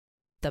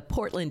The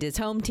Portland is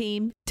Home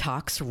team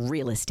talks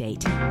real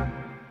estate.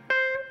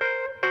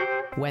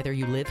 Whether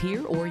you live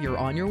here or you're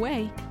on your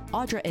way,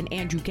 Audra and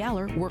Andrew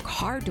Galler work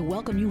hard to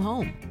welcome you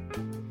home.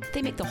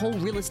 They make the whole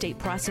real estate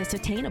process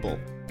attainable,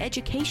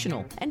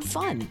 educational, and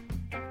fun.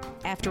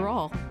 After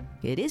all,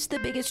 it is the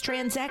biggest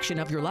transaction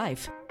of your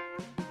life.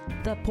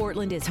 The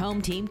Portland is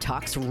Home team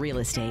talks real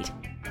estate.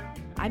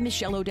 I'm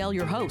Michelle Odell,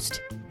 your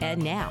host.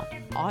 And now,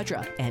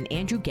 Audra and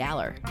Andrew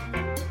Galler.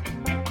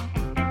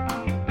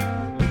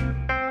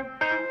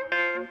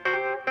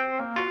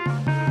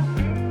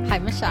 Hi,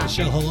 Michelle.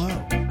 Michelle, hello.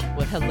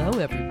 Well, hello,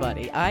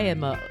 everybody. I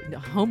am a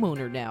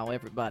homeowner now,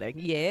 everybody.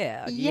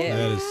 Yeah.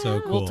 That is so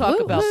cool. We'll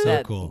talk about That's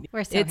that. So cool.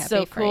 We're so It's happy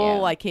so for cool.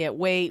 you. I can't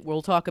wait.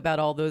 We'll talk about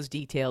all those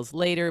details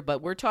later,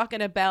 but we're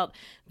talking about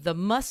the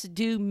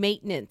must-do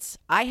maintenance.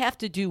 I have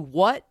to do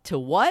what to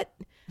what?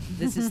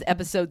 This is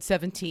episode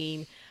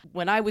 17.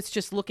 When I was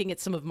just looking at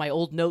some of my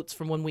old notes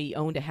from when we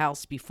owned a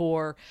house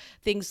before,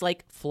 things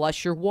like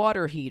flush your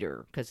water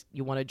heater because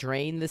you want to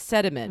drain the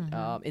sediment,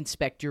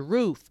 inspect your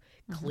roof,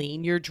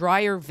 clean your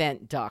dryer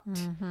vent duct,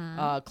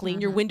 clean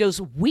your windows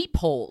weep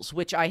holes,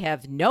 which I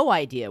have no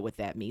idea what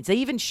that means. They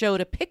even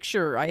showed a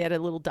picture. I had a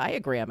little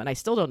diagram, and I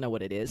still don't know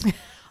what it is.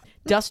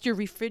 Dust your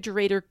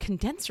refrigerator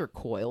condenser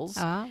coils.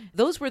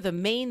 Those were the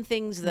main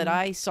things that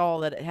I saw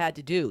that it had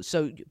to do.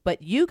 So,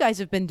 but you guys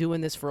have been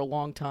doing this for a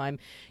long time.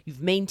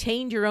 You've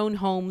maintained your own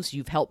homes.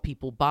 You've helped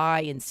people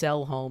buy and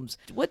sell homes.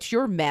 What's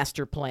your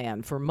master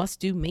plan for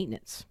must-do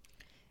maintenance?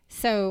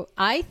 So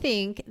I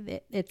think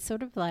that it's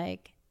sort of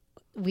like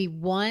we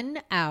won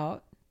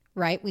out,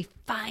 right? We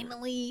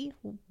finally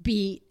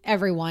beat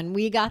everyone.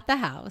 We got the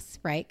house,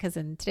 right? Because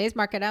in today's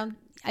market,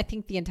 I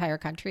think the entire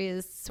country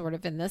is sort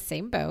of in the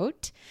same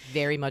boat.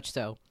 Very much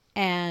so.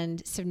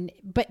 And so,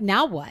 but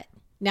now what?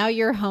 Now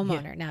you're a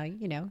homeowner. Now,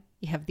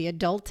 you have the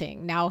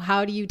adulting. Now,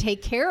 how do you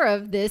take care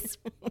of this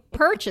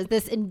purchase,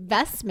 this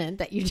investment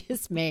that you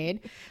just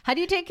made? How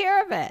do you take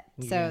care of it?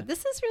 Yeah. So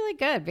this is really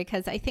good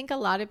because I think a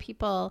lot of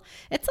people,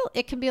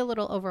 it can be a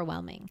little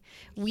overwhelming.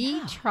 We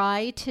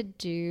try to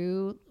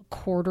do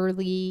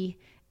quarterly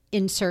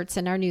inserts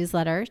in our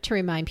newsletter to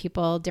remind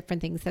people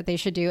different things that they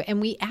should do. And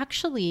we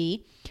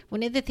actually,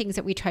 one of the things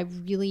that we try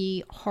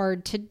really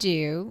hard to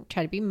do,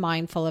 try to be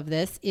mindful of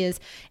this, is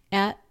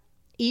at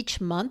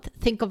each month,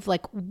 think of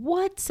like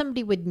what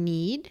somebody would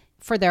need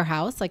for their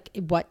house, like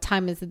what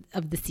time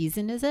of the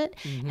season is it?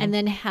 And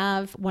then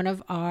have one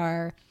of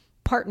our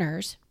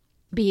partners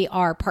be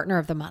our partner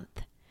of the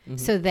month.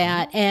 So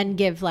that, and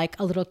give like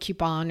a little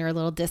coupon or a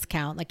little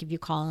discount. Like if you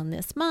call in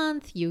this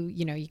month, you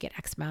get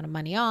X amount of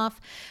money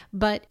off,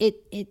 but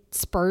it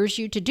spurs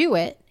you to do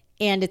it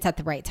and it's at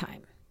the right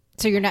time.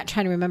 So you're not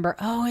trying to remember,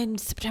 oh, in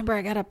September,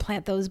 I got to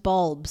plant those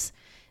bulbs.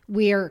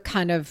 We're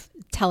kind of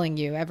telling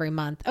you every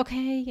month,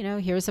 okay,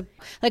 here's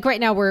like right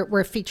now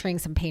we're featuring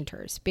some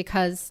painters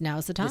because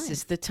now's the time. This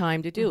is the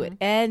time to do it.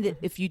 And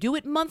if you do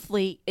it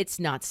monthly, it's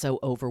not so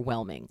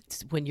overwhelming.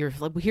 It's when you're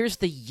like, here's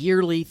the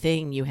yearly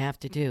thing you have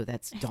to do.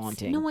 That's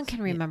daunting. No one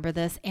can remember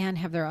this and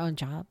have their own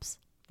jobs.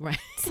 Right.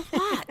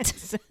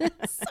 It's a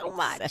lot. So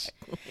much.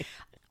 Exactly.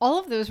 All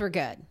of those were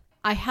good.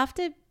 I have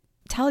to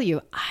tell you,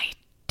 I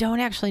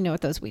don't actually know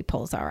what those weep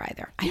holes are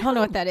either. I don't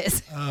know what that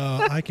is.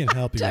 I can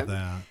help you with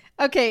that.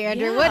 Okay,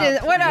 Andrew, what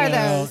are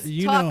those?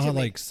 You Talk know how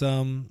like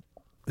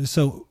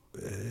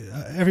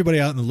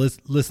everybody out in the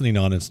listening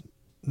on us,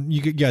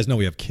 you guys know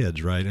we have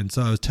kids, right? And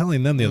so I was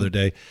telling them the other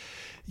day,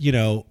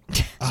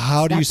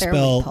 how do you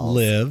spell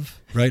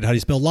live, right? How do you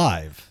spell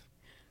live?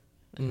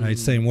 Right?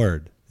 Same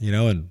word,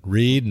 and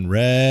read and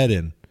read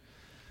and,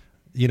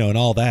 and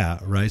all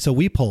that, right? So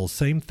weep holes,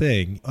 same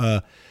thing.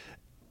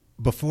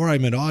 Before I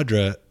met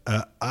Audra,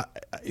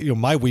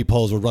 my weep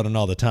holes were running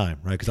all the time,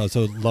 right? Because I was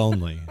so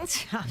lonely,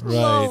 right?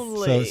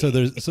 Lonely.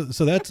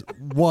 So that's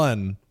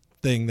one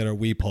thing that are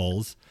weep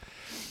holes.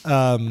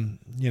 A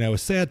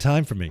sad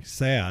time for me.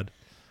 Sad.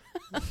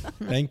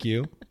 Thank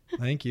you.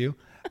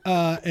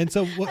 And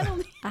so what?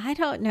 I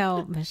don't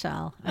know,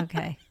 Michelle.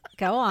 Okay,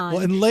 go on.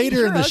 Well, and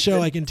later in the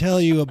show, I can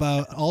tell you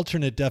about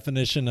alternate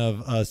definition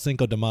of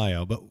Cinco de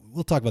Mayo, but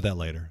we'll talk about that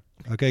later,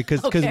 okay?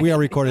 Because we are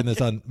recording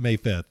this on May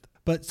 5th.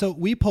 But so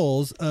weep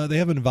holes, they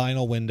have in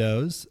vinyl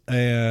windows,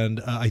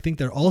 and I think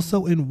they're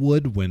also in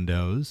wood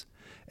windows,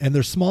 and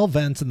there's small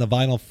vents in the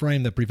vinyl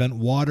frame that prevent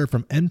water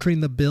from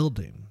entering the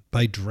building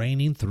by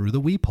draining through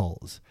the weep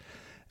holes.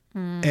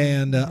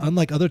 And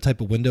unlike other type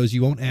of windows,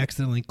 you won't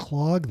accidentally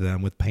clog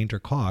them with paint or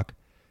caulk,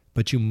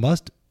 but you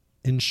must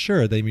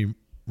ensure they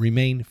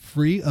remain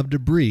free of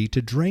debris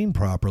to drain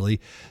properly.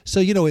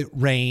 So, it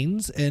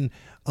rains, and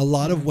a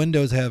lot of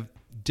windows have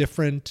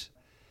different...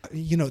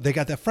 they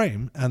got that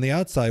frame on the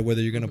outside,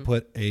 whether you're going to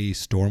put a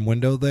storm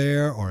window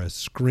there or a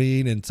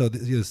screen. And so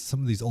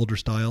some of these older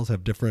styles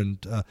have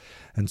different,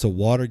 and so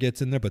water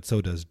gets in there, but so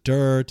does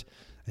dirt,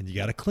 and you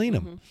got to clean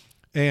them.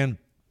 And,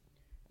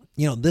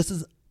 this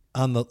is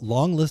on the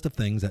long list of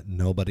things that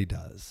nobody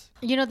does.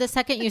 The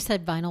second you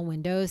said vinyl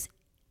windows,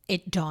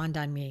 it dawned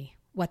on me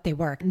what they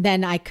were.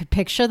 Then I could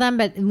picture them.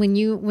 But when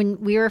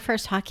we were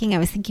first talking, I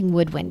was thinking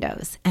wood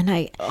windows.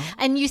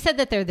 And you said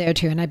that they're there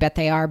too, and I bet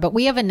they are. But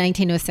we have a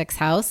 1906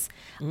 house.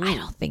 I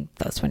don't think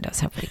those windows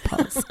have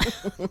weepholes.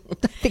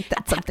 I think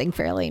that's something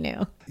fairly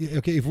new.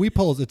 Okay, if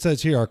weepholes, it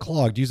says here, are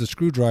clogged, use a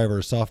screwdriver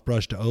or soft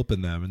brush to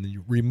open them, and then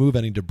you remove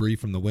any debris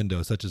from the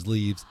window, such as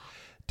leaves,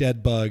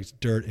 dead bugs,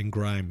 dirt, and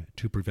grime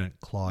to prevent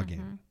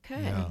clogging.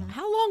 Okay. Yeah.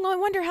 How long? I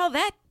wonder how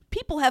that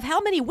people have how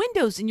many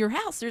windows in your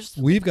house?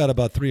 We've got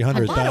about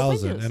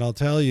 300,000, windows. and I'll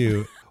tell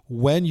you,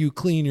 when you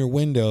clean your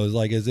windows,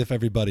 like as if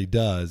everybody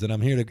does, and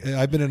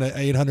I've been in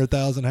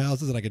 800,000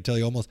 houses, and I can tell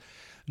you almost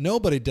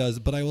nobody does,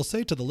 but I will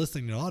say to the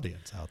listening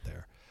audience out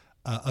there,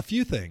 a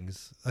few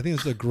things. I think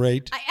this is a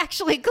great... I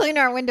actually clean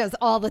our windows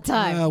all the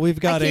time. We've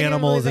got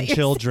animals and you're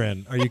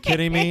children. Are you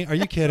kidding me? Are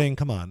you kidding?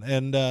 Come on.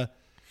 And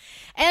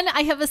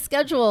I have a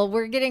schedule.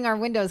 We're getting our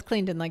windows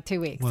cleaned in like 2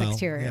 weeks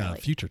exteriorly. Yeah,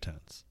 future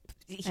tense.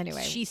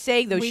 Anyway, she's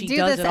saying though we she do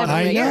does this it on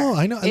every the year. air.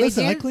 I know. They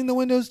Listen, I do? clean the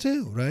windows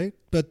too, right?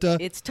 But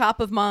It's top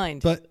of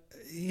mind. But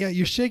yeah,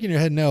 you're shaking your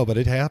head no, but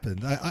it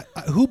happened.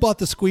 Who bought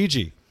the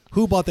squeegee?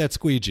 Who bought that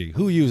squeegee?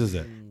 Who uses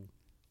it?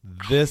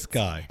 This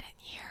guy.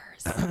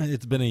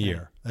 It's been a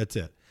year. That's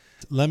it.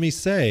 Let me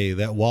say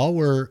that while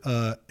we're,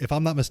 if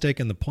I'm not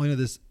mistaken, the point of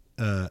this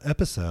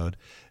episode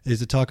is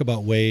to talk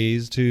about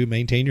ways to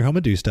maintain your home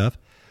and do stuff.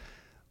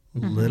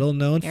 Little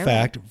known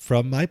fact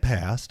from my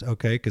past,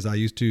 okay, because I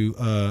used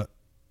to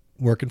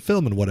work in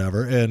film and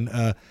whatever.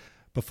 And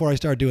before I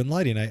started doing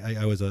lighting,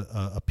 I was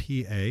a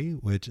PA,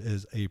 which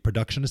is a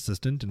production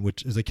assistant, and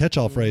which is a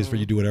catch-all phrase for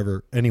you do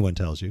whatever anyone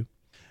tells you.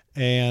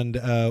 And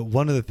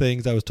one of the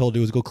things I was told to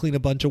do was go clean a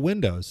bunch of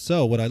windows.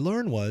 So what I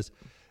learned was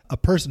a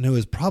person who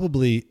is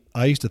probably,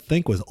 I used to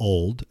think was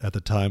old at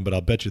the time, but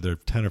I'll bet you they're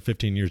 10 or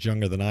 15 years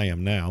younger than I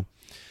am now,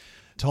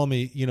 told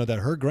me, that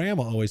her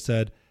grandma always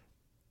said,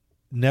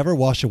 never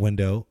wash a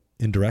window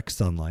in direct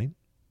sunlight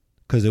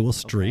because it will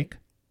streak. Okay.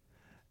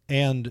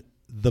 And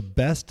the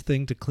best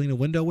thing to clean a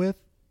window with,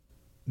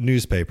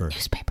 newspaper.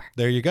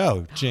 There you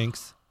go,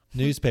 jinx.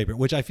 Newspaper,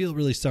 which I feel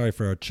really sorry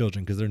for our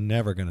children because they're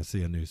never going to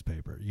see a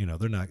newspaper.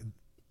 They're not.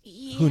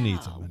 Yeah. Who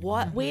needs them anymore?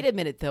 What? Wait a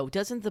minute, though.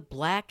 Doesn't the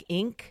black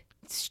ink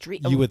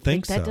streak? You would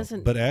think that so,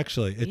 doesn't. but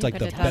actually, it's like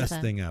the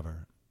best thing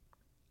ever.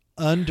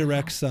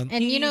 Undirect sun.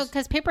 And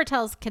because paper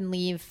towels can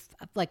leave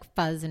like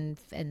fuzz and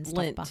stuff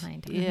lint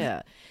behind.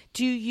 Yeah.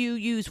 Do you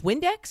use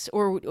Windex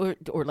or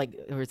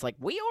it's like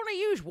we only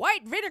use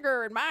white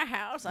vinegar in my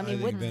house? I mean,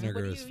 think vinegar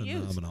what do is you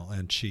use? phenomenal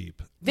and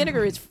cheap.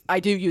 Vinegar is. I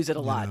do use it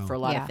a lot for a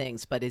lot Yeah. of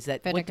things, but is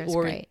that Vinegar's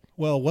great.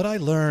 Well, what I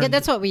learned. Yeah,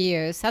 that's what we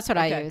use. That's what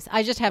I Okay. use.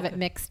 I just have it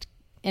mixed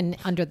in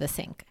under the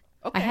sink.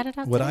 Okay. I had it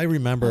out What there. I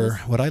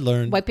remember, what I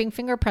learned. Wiping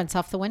fingerprints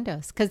off the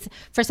windows because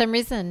for some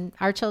reason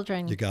our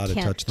children You gotta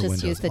can't touch the just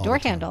windows use the all door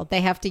the time. handle.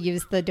 They have to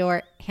use the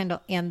door handle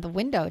and the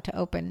window to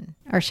open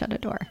or shut a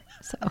door.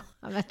 So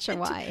I'm not sure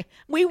why.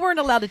 We weren't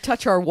allowed to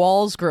touch our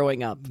walls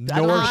growing up.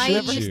 Nor I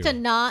should used you. to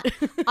not.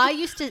 I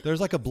used to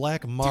There's like a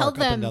black mark tell up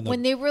and them down the.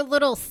 when they were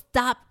little,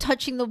 stop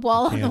touching the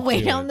wall on the can't way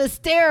do down it. the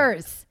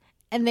stairs,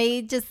 and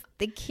they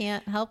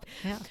can't help.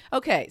 Yeah.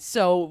 Okay,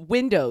 so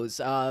windows,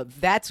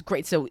 that's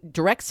great. So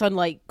direct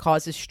sunlight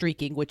causes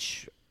streaking,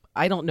 which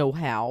I don't know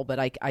how, but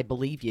I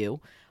believe you.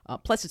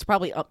 Plus, it's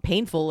probably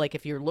painful, like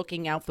if you're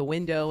looking out the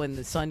window and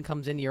the sun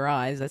comes into your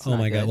eyes. That's Oh not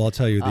my good. God. Well, I'll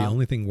tell you, the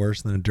only thing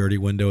worse than a dirty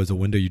window is a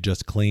window you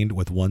just cleaned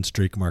with one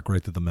streak mark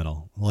right through the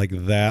middle. Like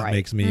that Right.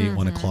 makes me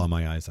want to claw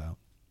my eyes out.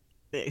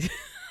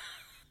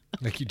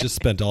 Like you just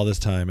spent all this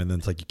time and then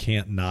it's like you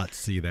can't not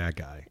see that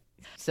guy.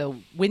 So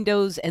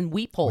windows and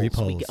weep holes.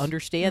 We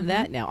understand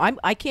that now.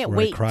 I can't Where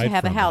I wait to cried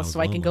have a from when I house was so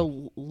I can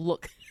lonely. go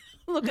look.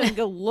 And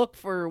go look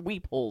for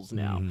weep holes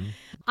now. Mm-hmm.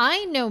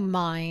 I know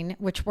mine,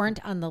 which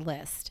weren't on the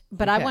list,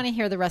 but I Okay. want to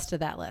hear the rest of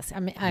that list.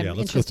 I'm let's go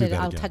through interested.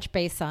 that I'll again. touch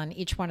base on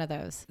each one of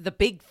those. The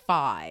big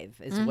five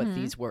is what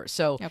these were.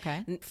 So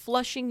Okay.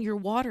 flushing your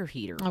water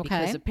heater Okay.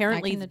 because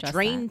apparently I can the address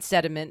drain that.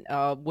 sediment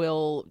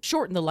will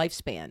shorten the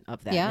lifespan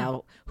of that. Yeah.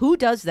 Now, who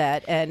does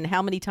that and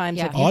how many times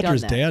Yeah. have you done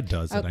Audra's that? dad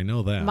does it. I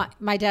know that.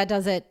 My dad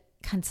does it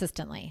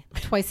consistently,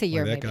 twice a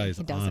year. that maybe guy's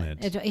he does on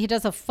it. it. He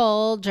does a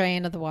full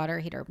drain of the water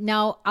heater.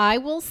 Now, I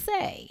will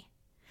say,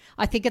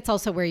 I think it's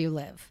also where you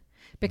live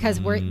because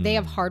they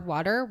have hard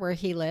water where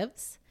he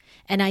lives.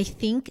 And I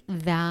think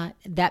that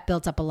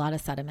builds up a lot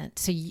of sediment.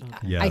 So I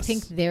Yes.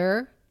 think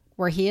there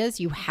where he is,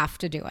 you have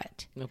to do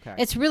it. Okay.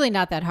 It's really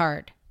not that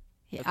hard.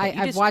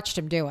 I've watched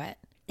him do it.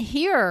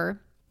 Here,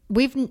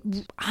 we've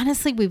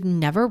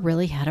never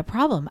really had a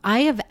problem. I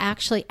have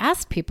actually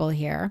asked people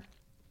here,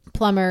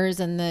 plumbers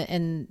and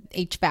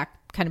HVAC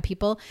kind of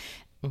people,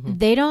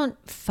 they don't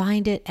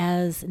find it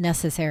as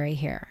necessary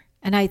here.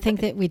 And I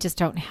think that we just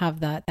don't have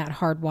that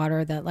hard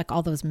water, that like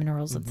all those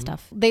minerals and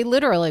stuff. They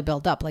literally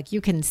build up. Like you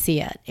can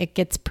see it. It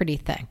gets pretty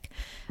thick.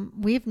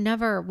 We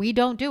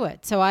don't do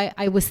it. So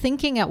I was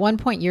thinking at one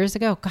point years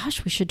ago,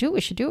 gosh, we should do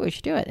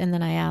it. And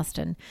then I asked,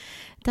 and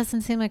it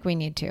doesn't seem like we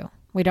need to.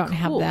 We don't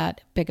have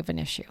that big of an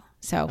issue.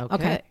 So,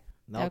 okay.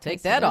 I'll take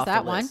so that there's off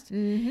that the one. list.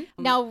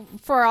 Now,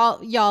 for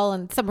all y'all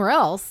and somewhere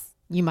else,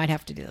 you might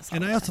have to do this. all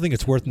And the I also time. think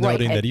it's worth Right.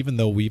 noting that even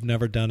though we've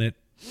never done it,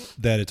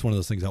 that it's one of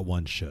those things that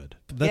one should.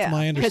 That's Yeah,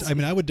 my understanding. I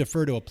mean, I would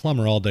defer to a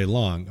plumber all day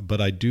long,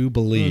 but I do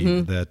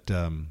believe that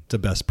it's a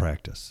best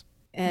practice.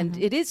 And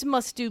it is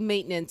must-do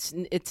maintenance.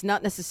 It's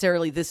not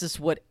necessarily this is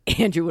what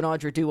Andrew and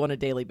Audra do on a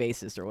daily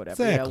basis or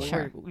whatever.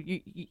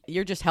 Exactly.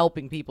 You're just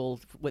helping people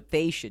what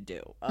they should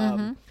do.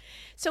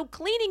 So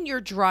cleaning your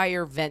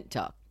dryer vent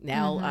duct.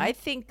 Now, I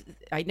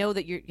know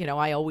that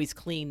I always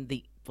clean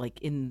the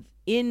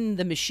in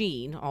the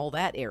machine, all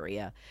that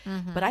area.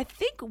 But I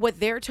think what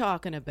they're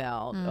talking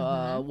about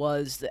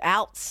was the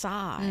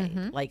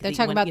outside. Like they're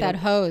talking about that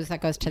hose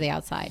that goes to the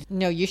outside.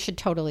 No, you should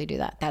totally do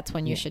that. That's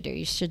when you should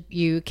do.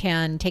 You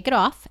can take it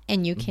off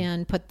and you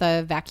can put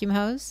the vacuum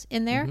hose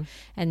in there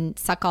and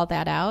suck all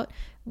that out.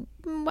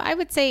 I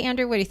would say,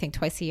 Andrew, what do you think?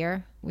 Twice a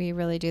year? We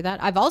really do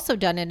that. I've also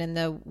done it in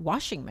the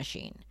washing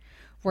machine.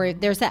 Where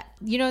there's that,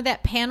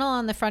 that panel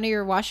on the front of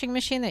your washing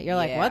machine that you're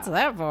like, what's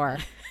that for?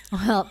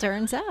 Well, it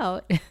turns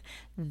out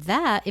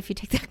that if you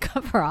take that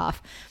cover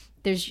off,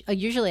 there's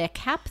usually a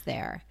cap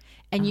there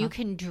and you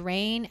can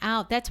drain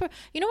out. That's where,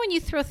 when you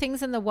throw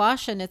things in the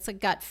wash and it's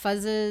got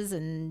fuzzes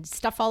and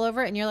stuff all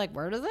over it and you're like,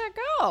 where does that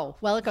go?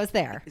 Well, it goes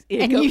there.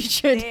 You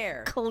should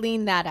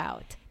clean that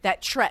out.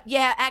 That trap.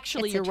 Yeah,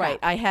 actually, you're right.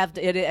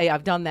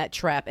 I've done that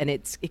trap, and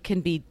it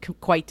can be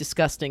quite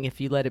disgusting if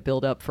you let it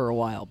build up for a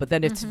while. But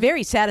then it's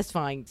very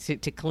satisfying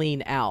to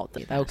clean out.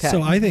 Okay.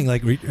 So I think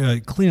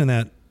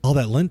cleaning all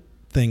that lint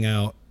thing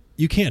out,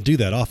 you can't do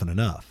that often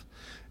enough.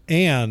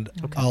 And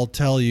I'll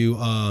tell you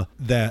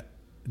that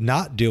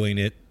not doing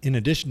it, in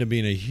addition to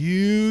being a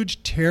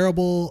huge,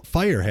 terrible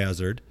fire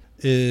hazard,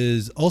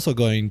 is also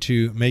going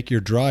to make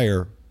your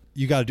dryer.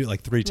 You got to do it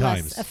like 3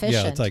 times. Efficient.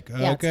 Yeah, it's like,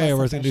 okay,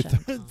 we're going to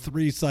do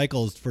 3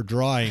 cycles for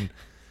drying.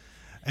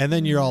 And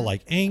then you're all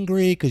like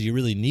angry because you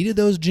really needed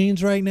those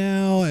jeans right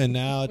now. And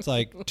now it's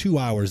like 2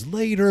 hours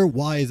later.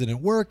 Why isn't it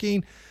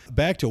working?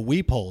 Back to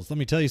weep holes. Let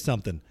me tell you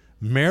something.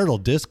 Marital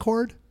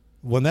discord,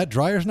 when that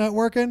dryer's not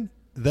working,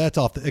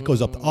 it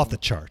goes up off the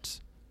charts.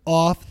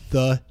 Off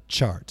the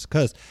charts.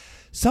 Because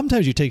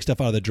sometimes you take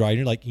stuff out of the dryer and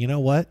you're like, you know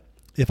what?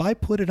 If I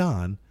put it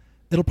on,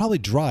 it'll probably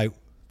dry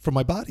from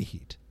my body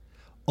heat.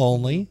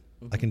 Only,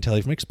 I can tell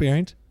you from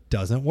experience,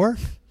 doesn't work.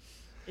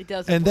 It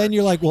doesn't And then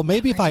you're like, well,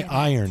 maybe if I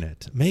iron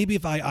it,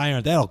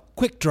 that'll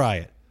quick dry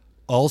it.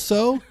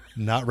 Also,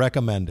 not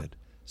recommended.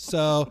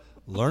 So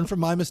learn from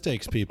my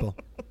mistakes, people.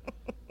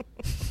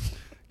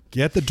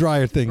 Get the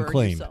dryer thing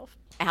clean. Yourself.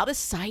 Out of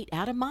sight,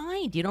 out of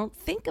mind. You don't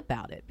think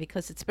about it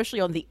because especially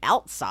on the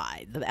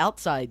outside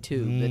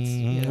tube.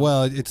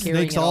 That's, it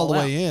snakes all the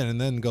way in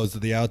and then goes to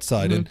the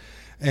outside.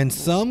 And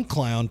some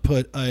clown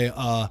put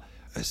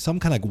some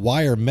kind of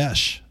wire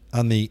mesh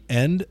on the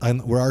end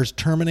where ours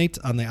terminates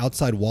on the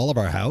outside wall of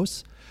our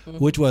house,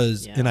 which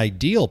was an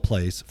ideal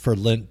place for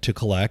lint to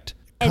collect.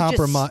 And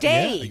just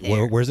stay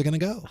there. Where's it going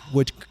to go?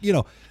 Which,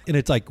 and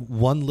it's like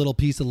one little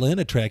piece of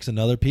lint attracts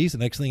another piece.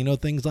 And next thing you know,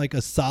 things like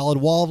a solid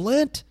wall of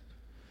lint.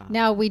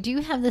 Now, we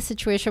do have the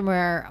situation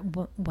where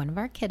one of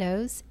our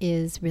kiddos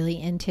is really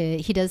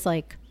he does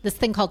like this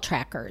thing called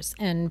trackers.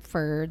 And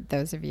for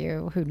those of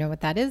you who know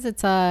what that is,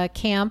 it's a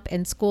camp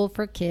and school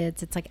for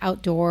kids. It's like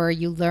outdoor.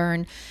 You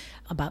learn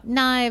about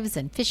knives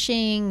and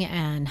fishing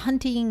and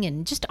hunting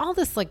and just all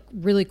this like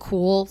really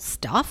cool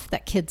stuff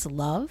that kids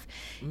love.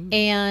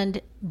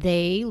 And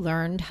they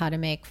learned how to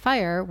make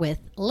fire with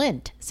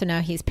lint. So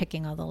now he's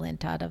picking all the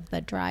lint out of the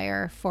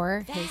dryer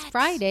for his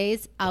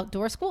Friday's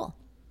outdoor school.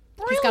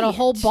 Brilliant. He's got a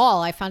whole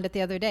ball. I found it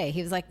the other day.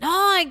 He was like, no,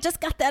 I just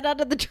got that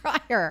out of the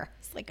dryer.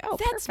 It's like, oh,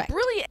 that's perfect.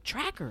 Brilliant.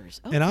 Trackers.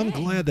 Okay. And I'm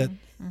glad that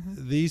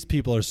these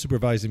people are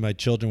supervising my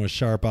children with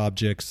sharp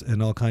objects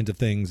and all kinds of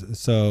things.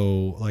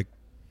 So, like,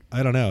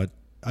 I don't know.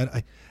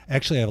 I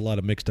actually have a lot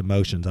of mixed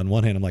emotions. On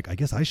one hand, I'm like, I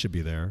guess I should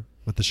be there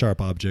with the sharp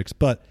objects.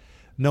 But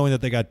knowing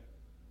that they got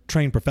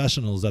trained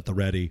professionals at the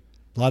ready,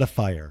 a lot of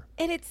fire.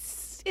 And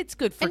it's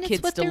good for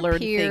kids to learn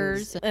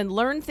things and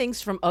learn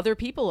things from other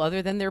people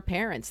other than their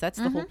parents. That's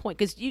the whole point.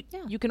 Because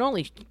you can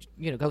only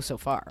go so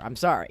far. I'm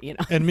sorry.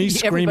 And me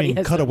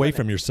screaming, cut away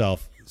from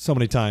yourself so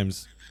many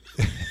times.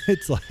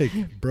 It's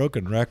like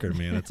broken record,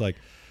 man. It's like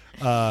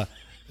no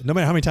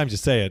matter how many times you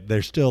say it,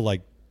 they're still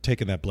like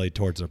taking that blade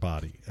towards their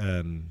body.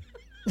 And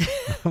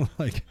I'm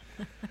like,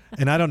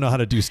 and I don't know how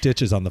to do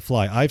stitches on the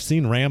fly. I've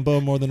seen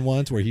Rambo more than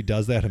once where he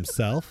does that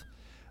himself.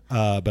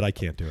 But I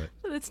can't do it.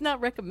 It's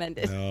not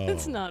recommended. No.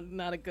 It's not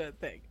a good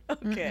thing.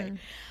 Okay.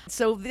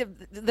 So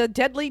the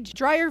deadly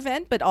dryer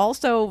vent, but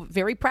also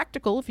very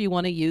practical if you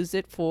want to use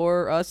it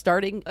for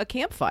starting a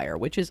campfire,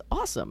 which is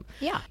awesome.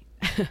 Yeah.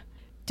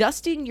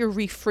 Dusting your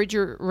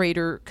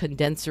refrigerator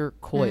condenser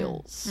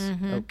coils.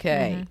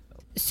 Okay.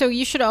 So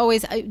you should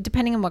always,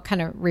 depending on what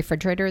kind of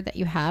refrigerator that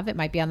you have, it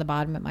might be on the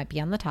bottom, it might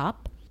be on the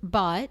top.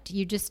 But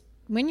you just,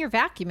 when you're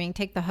vacuuming,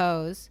 take the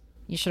hose.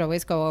 You should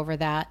always go over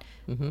that.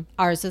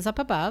 Ours is up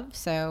above,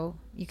 so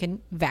you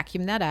can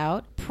vacuum that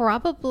out.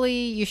 Probably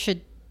you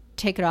should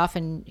take it off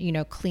and,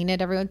 clean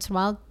it every once in a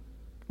while,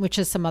 which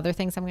is some other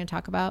things I'm going to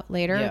talk about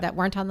later that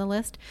weren't on the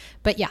list.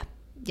 But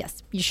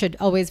yes, you should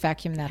always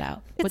vacuum that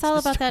out. It's all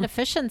about that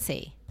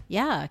efficiency.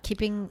 Yeah,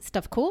 keeping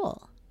stuff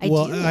cool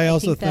I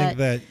also think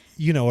that,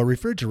 a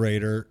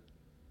refrigerator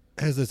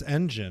has this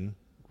engine,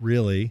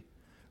 really,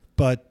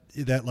 but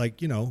that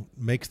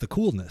makes the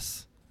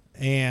coolness.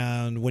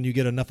 And when you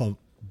get a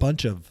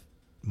bunch of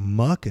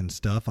muck and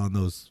stuff on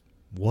those,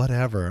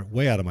 whatever,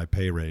 way out of my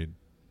pay rate,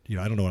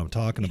 I don't know what I'm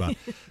talking about,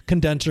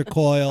 condenser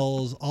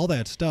coils, all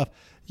that stuff,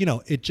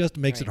 it just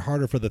makes it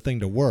harder for the thing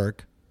to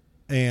work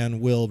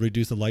and will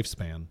reduce the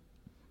lifespan.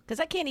 Because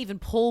I can't even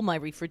pull my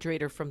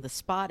refrigerator from the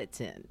spot it's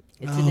in.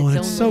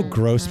 It's so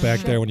gross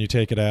back there when you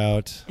take it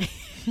out.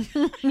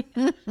 I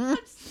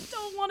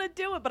don't want to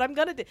do it, but I'm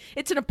going to do it.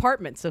 It's an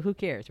apartment, so who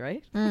cares,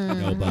 right?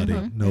 Nobody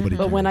But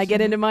cares. when I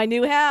get into my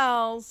new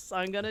house,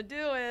 I'm going to do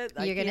it.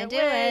 You're going to do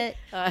it.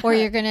 Or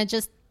you're going to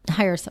just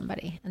hire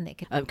somebody and they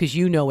can. Because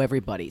you know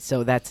everybody.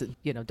 So that's,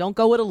 don't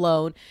go it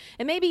alone.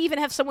 And maybe even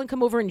have someone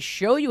come over and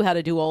show you how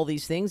to do all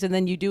these things, and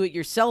then you do it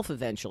yourself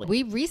eventually.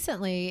 We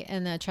recently,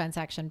 in the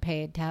transaction,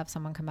 paid to have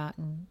someone come out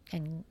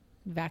and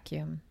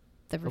vacuum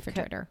the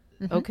refrigerator.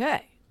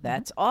 Okay.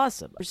 That's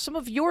awesome. Some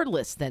of your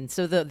list then.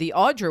 So the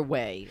Audra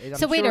way.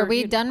 Are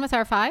we done with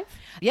our 5?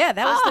 Yeah,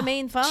 that was the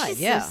main 5.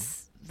 Jesus. Yeah.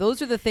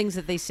 Those are the things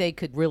that they say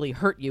could really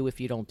hurt you if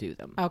you don't do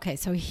them. Okay,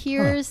 so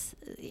here's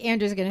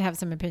Andrew's going to have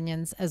some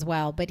opinions as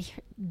well, but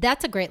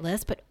that's a great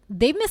list, but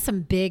they missed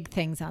some big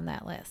things on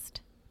that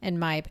list, and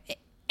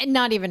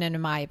not even in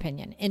my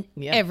opinion, in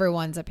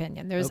everyone's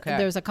opinion. There's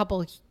a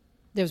couple,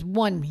 there's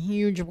one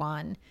huge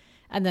one,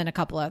 and then a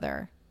couple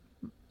other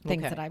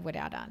things that I would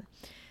add on.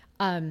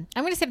 I'm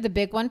going to save the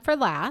big one for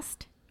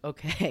last.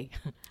 Okay.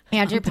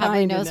 Andrew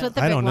probably knows what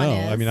the big one is. I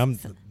don't know. I mean,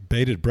 I'm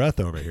bated breath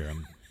over here.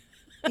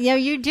 Yeah,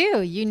 you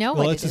do. You know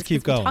what let's it is. just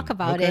keep going. We talk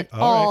about it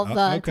all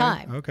the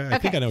time. Okay. I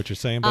think I know what you're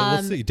saying, but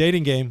we'll see.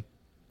 Dating game.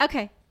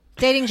 Okay.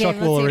 Dating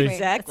game.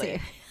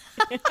 Exactly.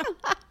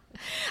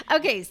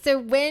 Okay, so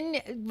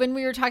when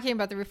we were talking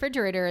about the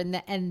refrigerator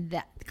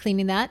and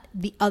cleaning that,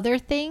 the other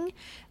thing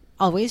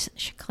always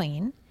should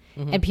clean,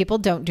 and people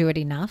don't do it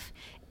enough,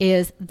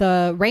 is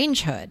the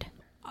range hood.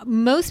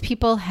 Most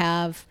people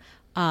have,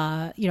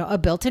 a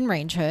built-in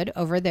range hood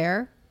over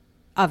their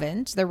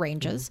ovens, their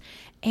ranges,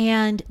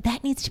 and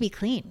that needs to be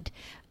cleaned.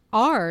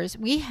 Ours,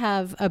 we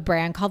have a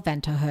brand called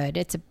VentaHood.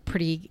 It's a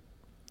pretty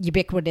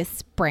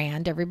ubiquitous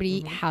brand.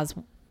 Everybody has.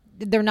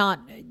 They're not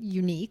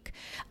unique.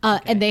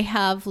 And they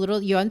have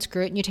you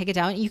unscrew it and you take it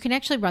down. You can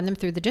actually run them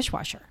through the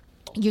dishwasher.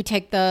 You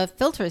take the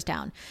filters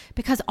down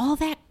because all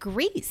that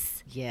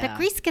grease, that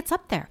grease gets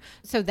up there.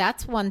 So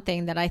that's one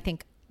thing that I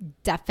think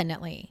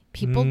definitely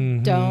people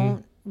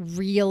don't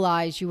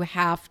realize you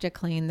have to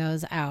clean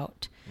those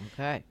out.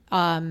 Okay.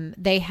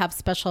 They have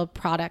special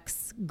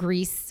products,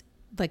 grease,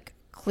 like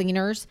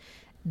cleaners.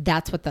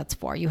 That's what that's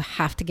for. You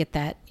have to get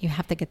that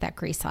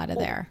grease out of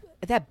there.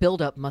 That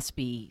buildup must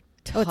be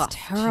tough. Oh, it's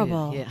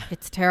terrible. Yeah.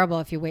 It's terrible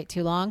if you wait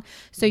too long.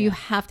 So you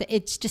have to,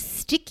 it's just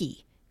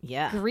sticky.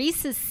 Yeah.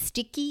 Grease is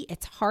sticky.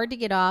 It's hard to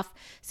get off.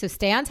 So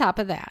stay on top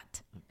of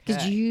that.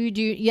 Because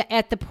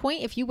at the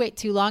point, if you wait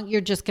too long,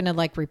 you're just going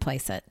to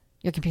replace it.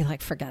 You're going to be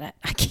like, forget it.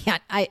 I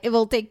can't. It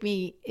will take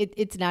me,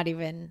 it's not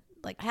even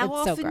how it's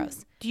often so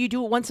gross. Do you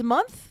do it once a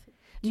month?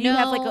 Do you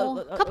have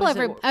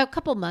a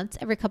couple months,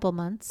 every couple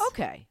months.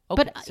 Okay.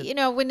 But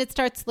when it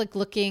starts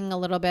looking a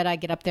little bit, I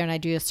get up there and I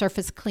do a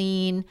surface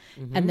clean,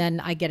 and then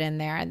I get in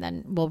there and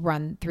then we'll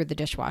run through the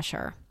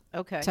dishwasher.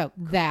 Okay. So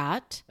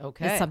that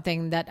is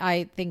something that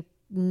I think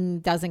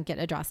doesn't get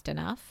addressed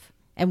enough.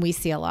 And we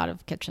see a lot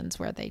of kitchens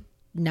where they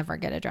never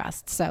get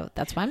addressed. So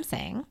that's why I'm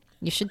saying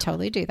you should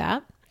totally do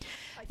that.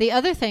 The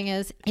other thing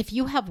is if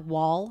you have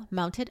wall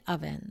mounted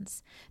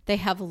ovens, they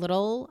have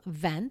little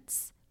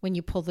vents when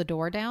you pull the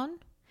door down.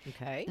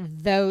 Okay.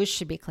 Those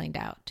should be cleaned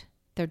out.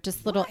 They're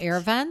just little air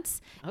vents.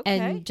 Okay.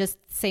 And just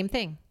same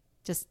thing.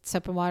 Just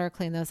soap and water,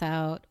 clean those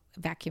out,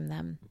 vacuum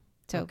them.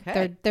 So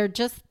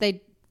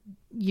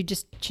you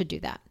just should do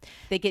that.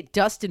 They get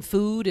dust and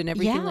food and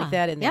everything like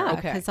that in there. Yeah,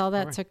 okay. because all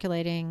that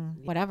circulating,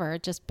 whatever,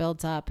 it just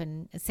builds up.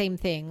 And same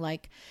thing,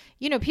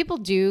 people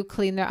do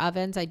clean their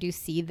ovens. I do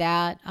see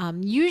that.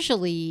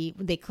 Usually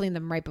they clean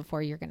them right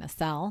before you're going to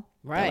sell.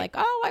 Right. They're like,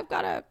 oh, I've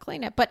got to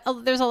clean it. But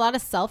there's a lot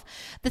of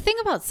the thing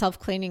about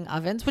self-cleaning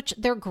ovens, which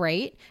they're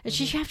great, is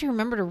just you have to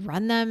remember to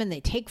run them and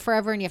they take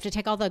forever and you have to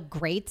take all the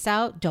grates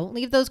out. Don't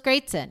leave those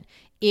grates in.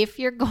 If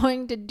you're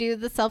going to do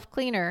the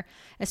self-cleaner,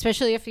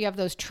 especially if you have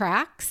those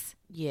tracks.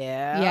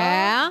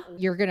 Yeah.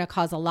 You're going to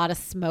cause a lot of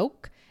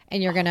smoke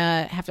and you're going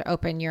to have to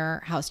open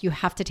your house. You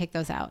have to take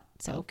those out.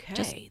 So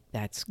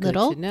that's good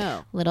to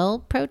know. Little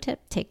pro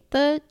tip, take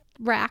the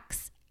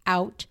racks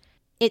out.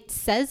 It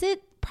says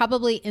it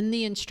probably in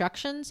the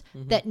instructions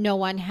that no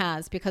one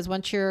has, because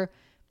once your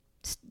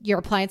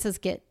appliances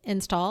get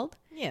installed,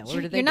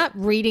 you're not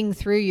reading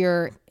through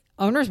your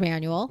owner's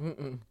manual.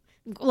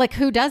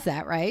 Who does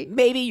that, right?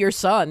 Maybe your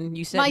son.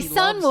 You said my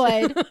son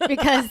would,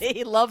 because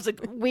he loves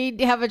it. We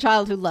have a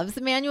child who loves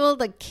the manual.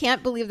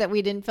 Can't believe that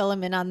we didn't fill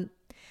him in on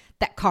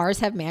that cars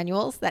have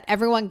manuals, that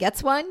everyone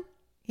gets one.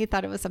 He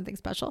thought it was something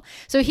special.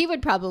 So he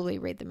would probably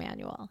read the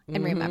manual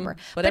and remember.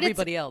 But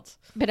everybody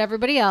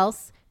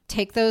else,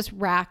 take those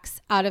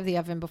racks out of the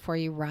oven before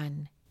you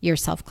run your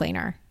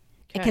self-cleaner.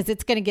 because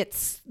it's going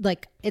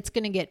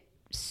to get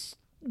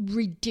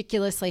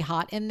ridiculously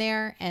hot in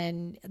there,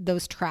 and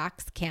those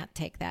tracks can't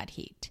take that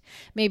heat.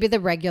 Maybe the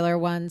regular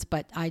ones,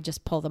 but I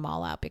just pull them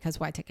all out because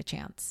why take a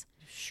chance?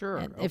 Sure.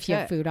 And if you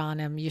have food on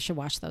them, you should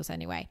wash those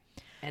anyway.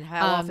 And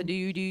how often do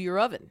you do your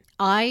oven?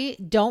 I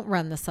don't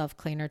run the self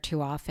cleaner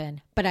too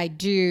often, but I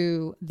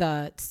do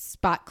the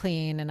spot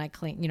clean, and I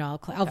clean.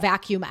 I'll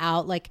vacuum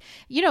out,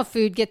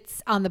 food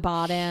gets on the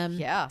bottom.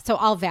 Yeah. So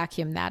I'll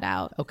vacuum that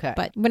out. Okay.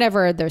 But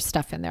whenever there's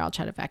stuff in there, I'll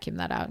try to vacuum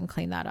that out and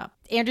clean that up.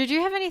 Andrew, do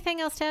you have anything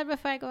else to add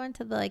before I go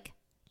into the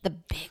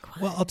big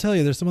one? Well, I'll tell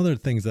you, there's some other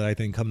things that I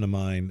think come to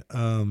mind.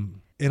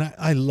 And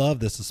I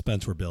love the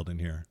suspense we're building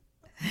here.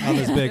 On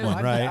this big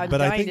one, right? I'm but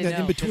I dying think to that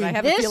in know, between 'cause I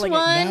have a this feeling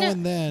one, now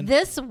and then,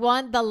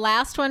 the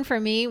last one for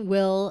me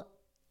will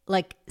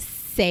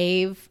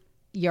save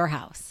your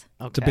house.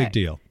 it's a big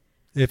deal.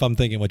 If I'm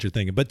thinking what you're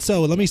thinking, but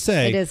so let me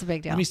say, It is a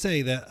big deal. Let me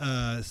say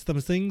that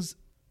some things,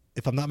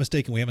 if I'm not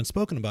mistaken, we haven't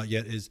spoken about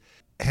yet is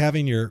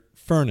having your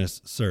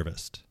furnace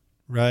serviced.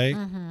 Right?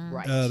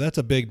 Right. That's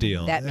a big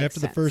deal. That makes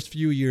After the sense. first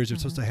few years, you're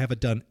supposed to have it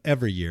done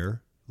every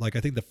year. Like I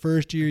think the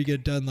first year you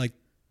get it done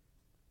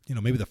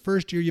maybe the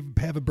first year you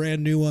have a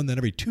brand new one, then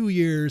every 2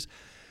 years.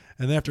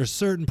 And then after a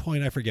certain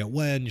point, I forget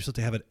when, you're supposed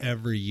to have it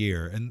every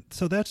year. And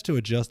so that's to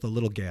adjust the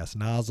little gas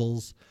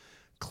nozzles,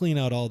 clean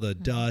out all the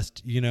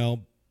dust.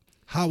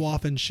 How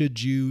often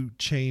should you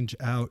change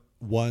out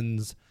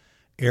one's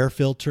air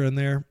filter in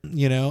there?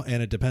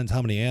 And it depends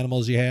how many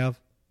animals you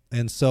have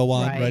and so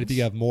on, right? If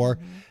you have more,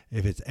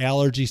 if it's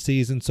allergy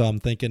season. So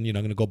I'm thinking, I'm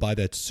going to go buy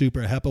that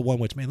super HEPA one,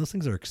 which, man, those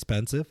things are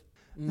expensive,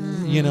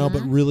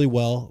 but really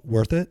well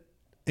worth it.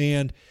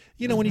 And,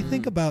 when you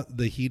think about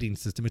the heating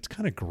system, it's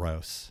kind of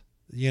gross.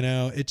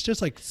 It's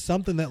just like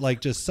something that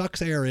just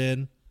sucks air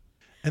in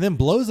and then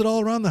blows it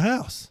all around the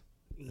house.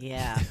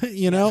 Yeah.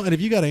 And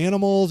if you got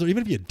animals or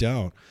even if you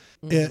don't,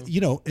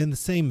 in the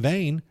same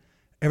vein,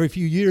 every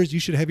few years you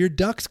should have your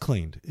ducts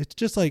cleaned. It's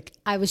just like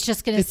I was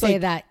just going to say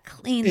that.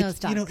 Clean those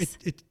ducts.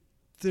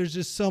 There's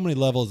just so many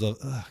levels of,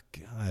 oh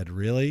God,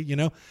 really?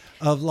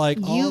 Of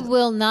you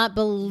will not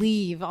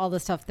believe all the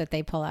stuff that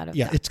they pull out of.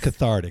 Yeah, ducts. it's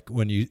cathartic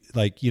when you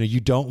you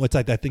don't. What's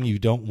that thing you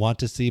don't want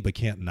to see but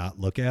can't not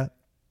look at?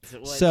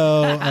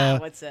 So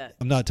what's that?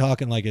 I'm not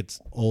talking like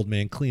it's old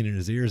man cleaning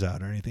his ears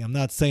out or anything. I'm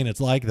not saying it's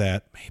like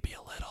that. Maybe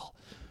a little.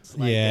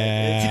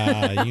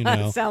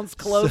 It sounds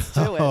close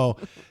to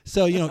it.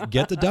 So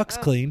get the ducts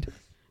cleaned.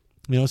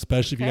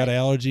 Especially if you got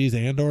allergies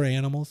and or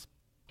animals.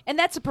 And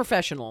that's a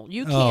professional.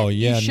 You can't. Oh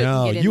yeah, you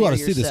shouldn't get in you there ought to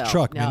see yourself. this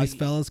truck, No, man. These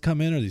fellas come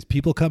in or these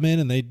people come in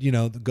and they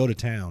go to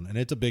town, and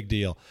it's a big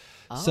deal.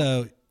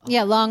 So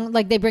yeah,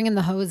 they bring in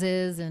the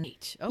hoses and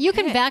you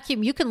can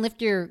vacuum. You can lift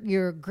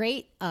your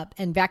grate up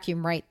and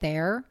vacuum right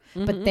there,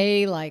 but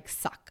they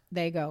suck.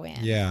 They go in.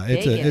 Yeah,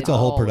 it's a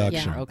whole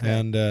production, Yeah.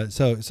 and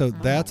so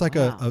that's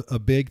a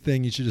big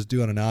thing you should just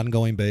do on an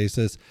ongoing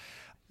basis.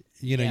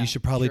 You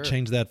should probably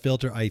change that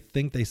filter. I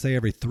think they say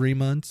every 3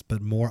 months,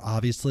 but more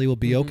obviously will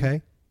be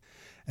okay.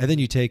 And then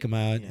you take them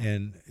out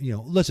and,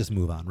 let's just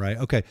move on, right?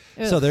 Okay.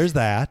 Ugh. So there's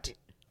that.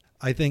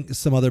 I think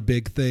some other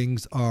big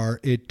things are,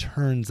 it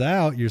turns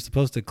out you're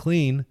supposed to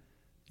clean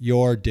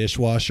your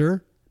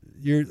dishwasher,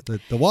 the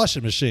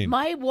washing machine.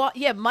 My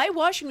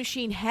washing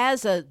machine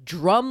has a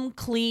drum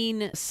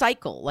clean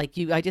cycle.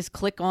 I just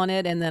click on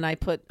it and then I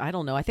put I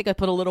think I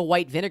put a little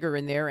white vinegar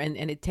in there and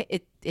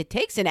it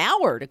takes an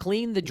hour to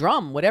clean the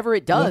drum, whatever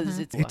it does.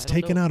 It's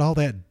taking out all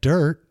that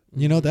dirt.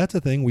 That's a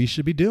thing we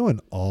should be doing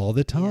all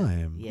the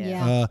time.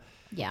 Yeah.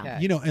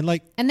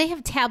 And they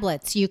have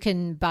tablets you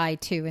can buy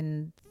too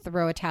and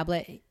throw a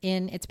tablet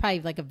in. It's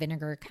probably like a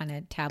vinegar kind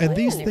of tablet. And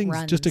these things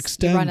just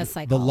extend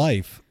the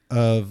life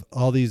of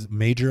all these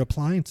major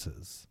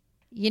appliances.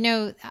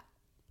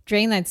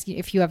 Drain lights,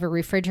 if you have a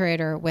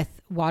refrigerator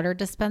with water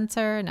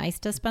dispenser and ice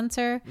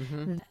dispenser,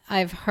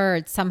 I've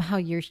heard somehow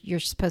you're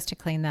supposed to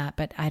clean that,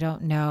 but I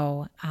don't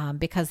know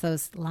because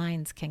those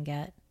lines can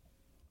get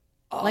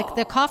like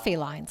the coffee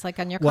lines, like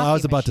on your coffee Well, I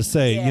was about to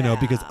machine. say,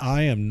 because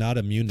I am not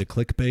immune to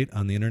clickbait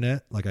on the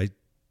internet.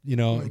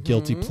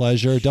 Guilty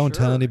pleasure. Don't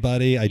tell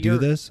anybody I do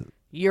this.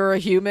 You're a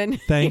human.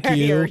 Thank you.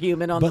 You're a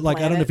human on the planet.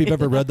 But I don't know if you've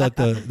ever read that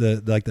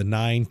the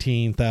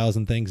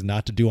 19,000 things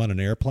not to do on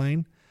an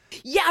airplane.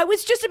 Yeah, I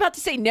was just about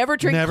to say never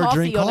drink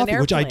coffee on an airplane.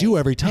 Which I do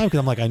every time because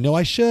I'm like, I know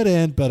I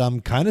shouldn't, but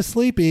I'm kind of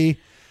sleepy.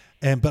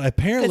 But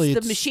apparently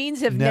the machines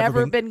have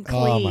never been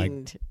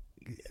cleaned.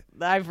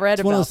 I've read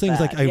it's about one of those things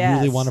that. I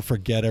really want to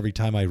forget every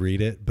time I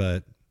read it,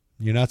 but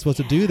you're not supposed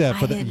to do that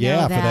for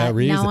that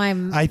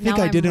reason. I think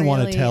I didn't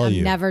want to tell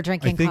you. Never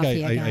drinking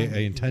coffee again. I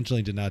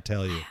intentionally did not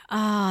tell you.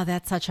 Oh,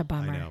 that's such a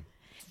bummer. I know.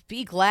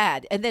 Be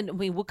glad. And then,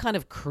 what kind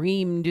of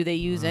cream do they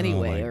use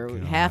anyway? Or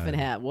God. half and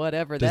half,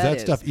 whatever Does that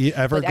is. Does that stuff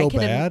ever go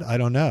bad? I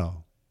don't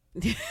know.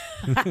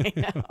 I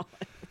know.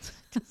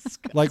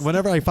 Like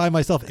whenever I find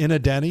myself in a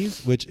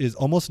Denny's, which is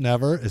almost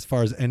never, as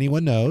far as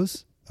anyone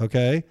knows,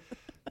 okay?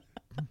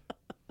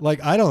 You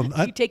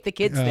take the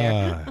kids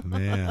there. Oh,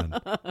 man.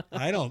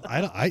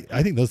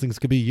 I think those things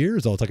could be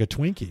years old. It's like a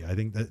Twinkie. I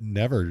think that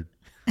never.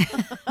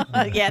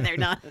 Yeah, they're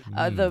not.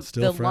 The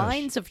still fresh.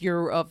 lines of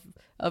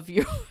of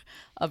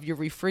your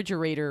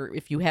refrigerator,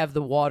 if you have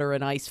the water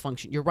and ice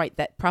function, you're right,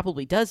 that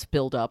probably does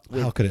build up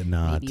with How could it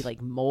not? maybe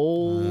like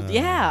mold.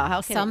 Yeah,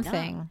 how can it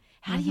something. not?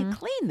 How do you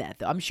clean that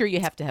though? I'm sure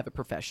you have to have a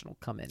professional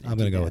come in. I'm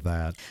going to go with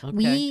that. Okay.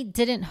 We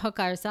didn't hook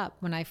ours up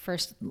when I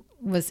first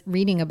was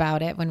reading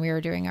about it when we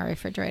were doing our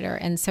refrigerator.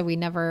 And so we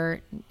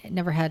never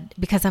had,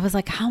 because I was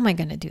like, how am I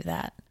going to do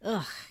that?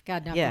 Ugh,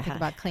 God, now I have to think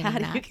about cleaning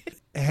that.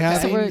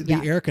 Having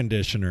the air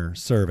conditioner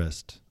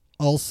serviced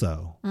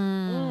also,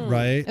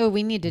 right? Oh,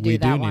 we need to do we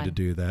that do need to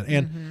do that.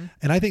 And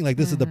I think like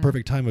this is the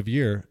perfect time of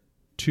year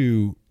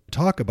to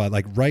talk about,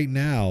 like right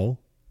now,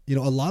 you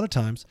know, a lot of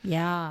times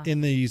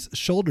in these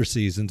shoulder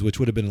seasons, which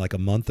would have been like a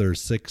month or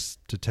 6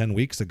 to 10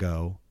 weeks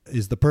ago,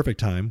 is the perfect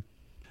time.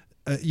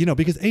 You know,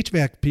 because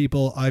HVAC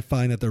people, I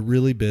find that they're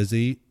really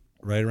busy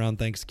right around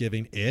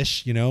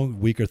Thanksgiving-ish, you know,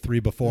 week or 3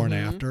 before and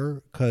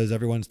after, because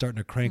everyone's starting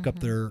to crank up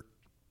their,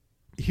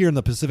 here in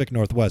the Pacific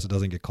Northwest, it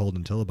doesn't get cold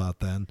until about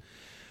then.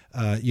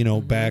 You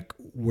know, back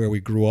where we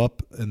grew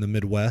up in the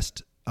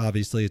Midwest,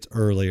 obviously it's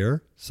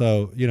earlier.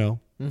 So, you know,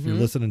 if you're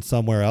listening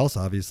somewhere else,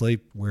 obviously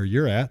where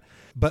you're at.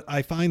 But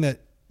I find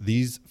that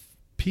these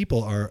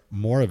people are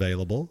more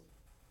available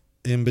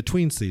in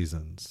between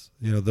seasons.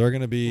 You know, they're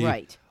going to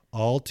be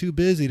all too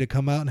busy to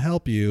come out and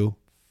help you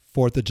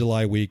 4th of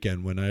July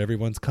weekend when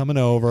everyone's coming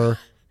over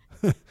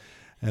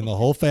and the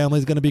whole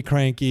family's going to be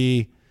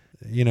cranky.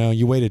 You know,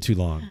 you waited too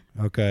long.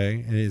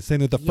 Okay. And same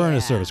with the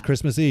furnace service,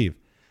 Christmas Eve.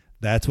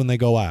 That's when they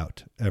go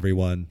out,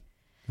 everyone.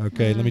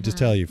 Okay. Let me just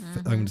tell you,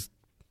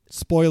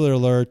 spoiler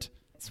alert.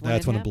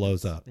 That's when it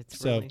blows up.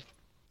 So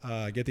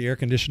get the air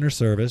conditioner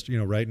serviced, you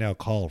know, right now.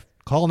 Call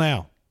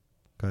now.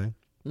 Okay.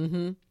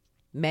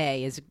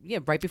 May is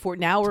right before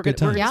now. We're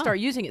gonna start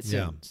using it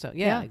soon.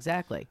 Yeah. So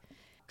exactly.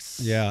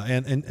 Yeah,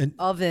 and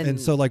oven. And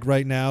so like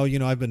right now, you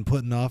know, I've been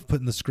putting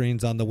the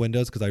screens on the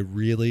windows because I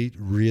really,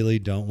 really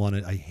don't want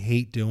it. I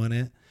hate doing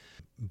it.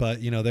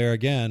 But, you know, there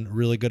again,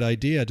 really good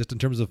idea just in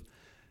terms of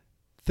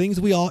things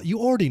you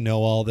already know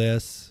all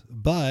this,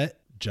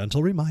 but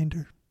gentle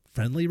reminder,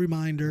 friendly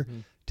reminder,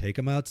 take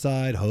them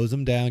outside, hose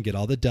them down, get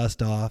all the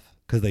dust off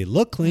because they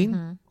look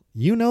clean.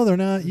 You know they're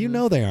not. You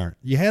know they aren't.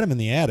 You had them in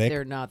the attic.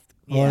 They're not.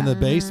 Or in the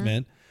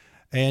basement.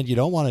 And you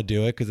don't want to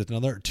do it because it's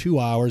another 2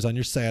 hours on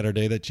your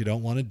Saturday that you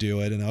don't want to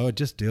do it. And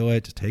just do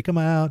it. Just take them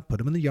out, put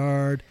them in the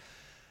yard,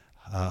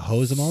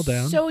 hose them all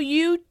down. So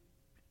you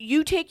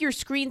take your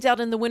screens out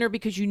in the winter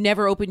because you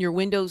never open your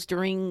windows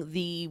during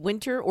the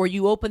winter, or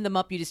you open them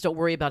up, you just don't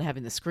worry about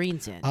having the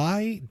screens in?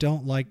 I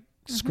don't like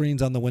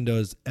screens on the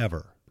windows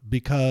ever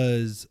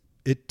because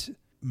it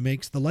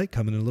makes the light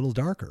come in a little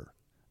darker.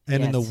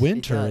 And in the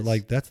winter,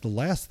 like that's the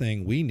last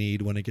thing we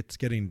need when it gets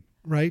getting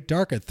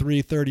dark at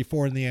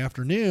 3:34 in the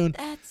afternoon.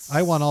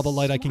 I want all the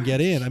light I can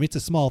get in. I mean, it's a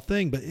small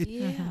thing, but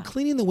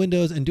cleaning the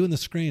windows and doing the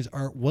screens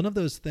are one of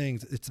those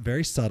things. It's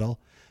very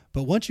subtle,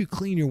 but once you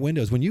clean your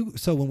windows, when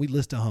we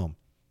list a home,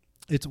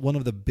 it's one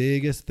of the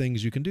biggest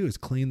things you can do is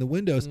clean the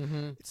windows.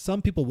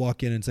 Some people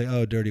walk in and say,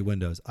 "Oh, dirty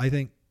windows." I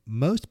think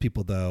most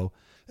people, though,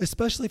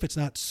 especially if it's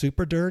not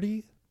super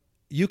dirty,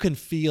 you can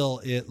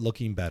feel it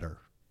looking better.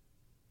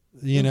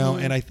 You know,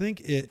 and I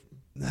think it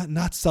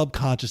not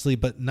subconsciously,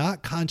 but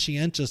not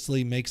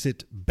conscientiously makes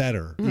it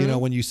better. You know,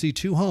 when you see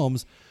 2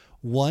 homes,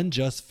 one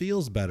just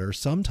feels better.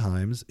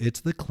 Sometimes it's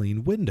the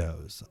clean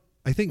windows.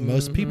 I think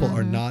most people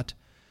are not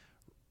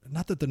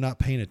that they're not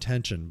paying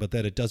attention, but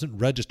that it doesn't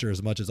register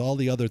as much as all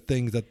the other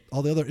things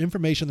all the other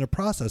information they're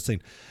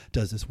processing.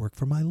 Does this work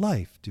for my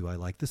life? Do I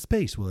like the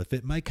space? Will it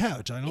fit my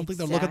couch? I don't think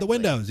they'll look at the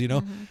windows, you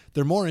know.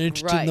 They're more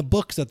interested in the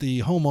books that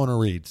the homeowner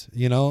reads,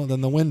 you know, than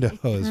the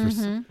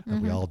windows.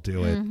 We all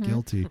do it.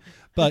 Guilty.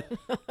 But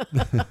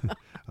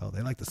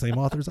they like the same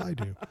authors I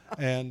do.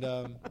 And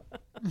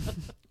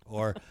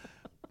or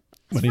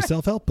many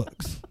self-help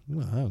books.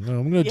 Well, I don't know.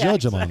 I'm going to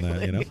judge them on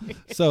that, you know.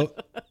 So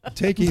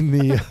taking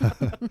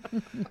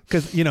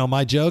because, you know,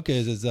 my joke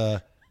is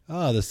the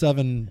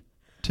 7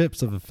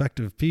 tips of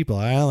effective people.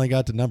 I only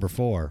got to number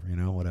 4, you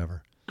know,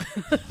 whatever.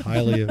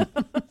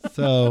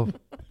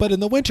 But in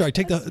the winter, I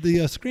take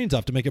the screens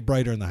off to make it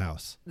brighter in the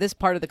house. This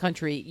part of the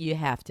country, you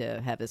have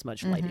to have as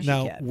much light as you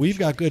can. Now, we've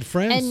got good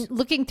friends. And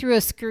looking through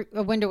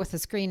a window with a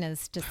screen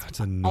is just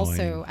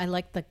also, I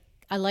like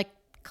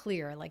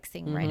clear, I like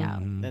seeing right out.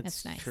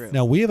 That's nice. True.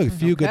 Now, we have a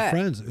few good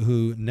friends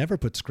who never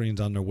put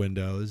screens on their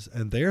windows,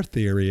 and their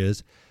theory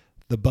is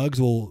the bugs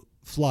will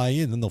fly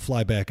in and they'll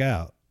fly back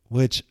out,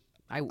 which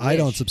I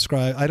don't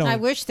subscribe. I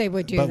wish they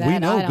would do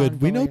that. But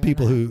we know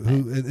people who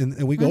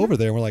and we go over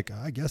there and we're like,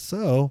 I guess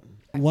so.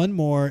 One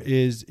more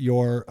is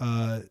your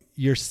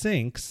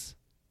sinks.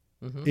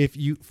 If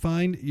you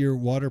find your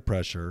water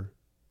pressure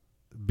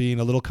being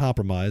a little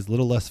compromised, a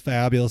little less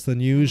fabulous than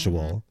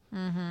usual,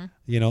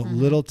 you know,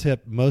 little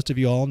tip. Most of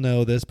you all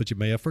know this, but you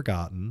may have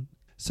forgotten.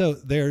 So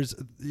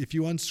if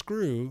you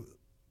unscrew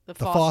the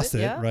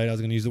faucet, right? I was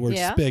going to use the word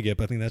spigot,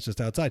 but I think that's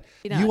just outside.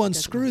 You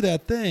unscrew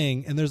that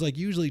thing, and there's like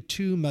usually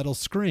 2 metal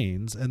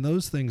screens, and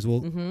those things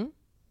will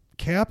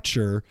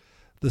capture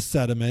the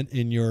sediment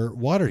in your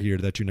water heater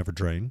that you never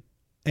drain.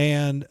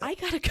 And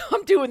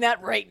I'm doing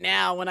that right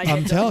now when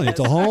I'm telling you, it's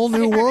a whole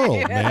new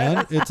world,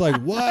 man. It's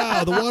like,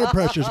 wow, the water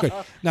pressure is great.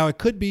 Now, it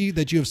could be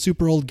that you have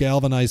super old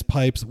galvanized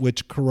pipes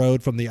which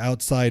corrode from the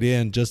outside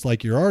in, just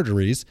like your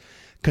arteries,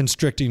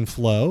 constricting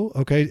flow.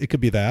 Okay, it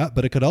could be that,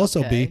 but it could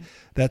also be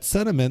that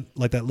sediment,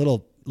 like that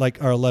little,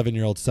 like our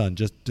 11-year-old son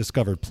just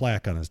discovered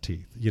plaque on his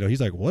teeth. He's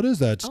like, what is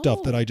that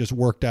stuff that I just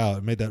worked out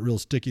and made that real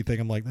sticky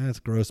thing? I'm like, that's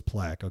gross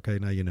plaque. Okay,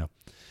 now you know.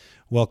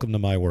 Welcome to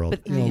my world.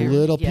 But,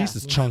 little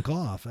pieces chunk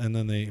off, and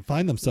then they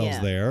find themselves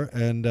there.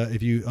 And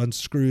if you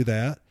unscrew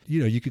that,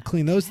 you could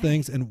clean those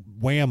things, and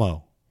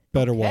whammo,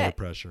 better water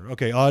pressure.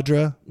 Okay,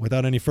 Audra,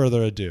 without any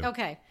further ado.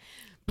 Okay.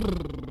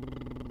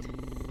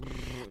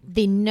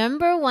 The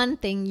number one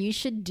thing you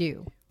should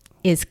do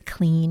is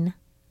clean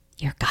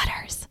your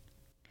gutters.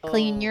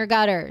 Clean your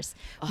gutters.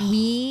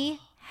 We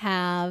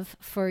have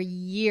for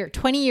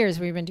 20 years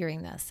we've been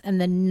doing this.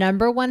 And the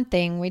number one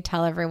thing we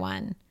tell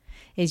everyone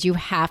is you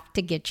have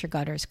to get your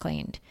gutters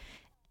cleaned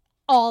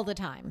all the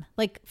time.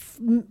 Like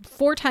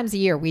 4 times a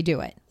year we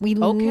do it. We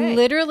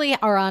literally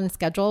are on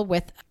schedule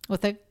with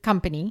a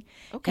company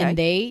and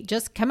they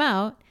just come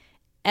out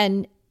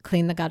and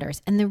clean the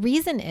gutters. And the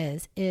reason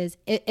is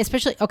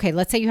especially,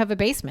 let's say you have a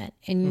basement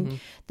and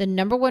the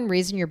number one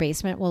reason your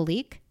basement will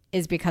leak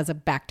is because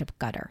of backed up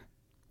gutter.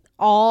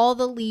 All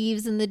the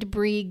leaves and the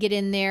debris get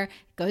in there,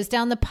 goes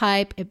down the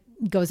pipe, it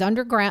goes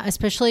underground,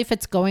 especially if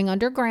it's going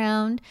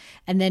underground,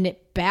 and then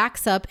it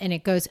backs up and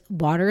it goes,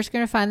 water is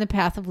going to find the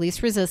path of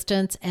least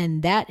resistance,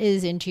 and that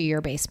is into your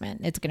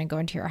basement. It's going to go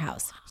into your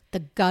house. The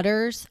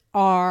gutters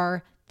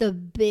are the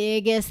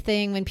biggest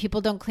thing. When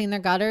people don't clean their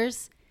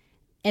gutters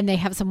and they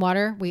have some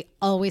water, we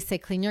always say,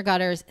 clean your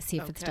gutters, see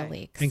if it still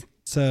leaks. And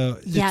so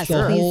it's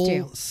the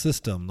whole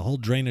system, the whole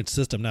drainage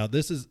system. Now,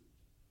 this is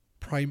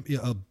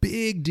a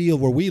big deal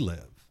where we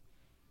live,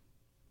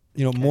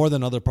 more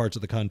than other parts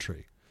of the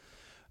country.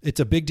 It's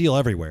a big deal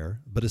everywhere,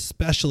 but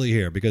especially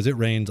here because it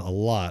rains a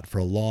lot for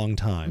a long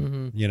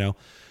time,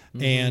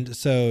 And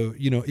so,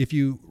 if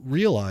you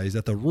realize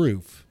that the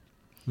roof,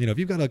 if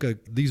you've got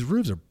these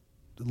roofs are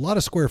a lot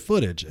of square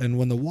footage, and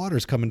when the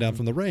water's coming down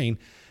from the rain,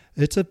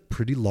 it's a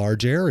pretty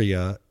large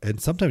area.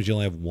 And sometimes you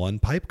only have one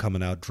pipe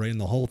coming out, draining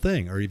the whole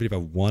thing. Or even if you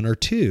have one or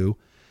two,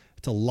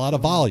 it's a lot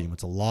of volume.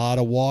 It's a lot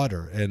of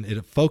water, and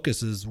it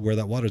focuses where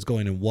that water is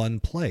going in one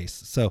place.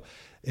 So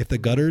if the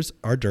gutters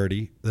are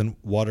dirty, then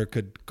water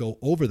could go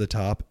over the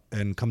top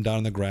and come down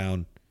on the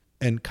ground.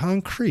 And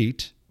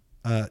concrete,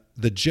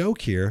 the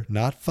joke here,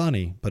 not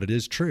funny, but it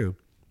is true,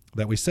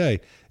 that we say,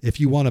 if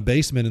you want a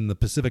basement in the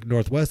Pacific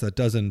Northwest that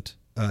doesn't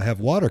have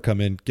water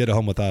come in, get a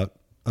home without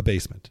a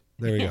basement.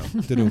 There you go.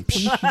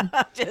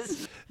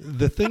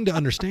 The thing to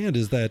understand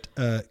is that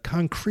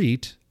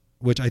concrete,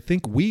 which I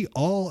think we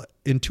all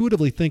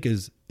intuitively think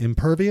is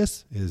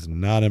impervious, is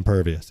not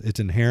impervious. It's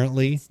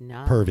inherently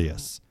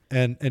pervious.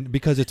 And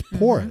because it's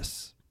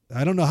porous.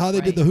 I don't know how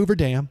they did the Hoover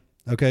Dam.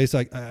 Okay, so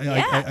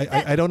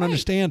I don't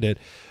understand it.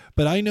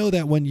 But I know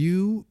that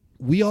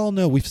we all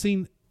know, we've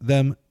seen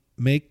them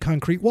make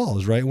concrete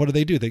walls, right? What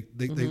do?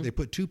 They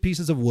put 2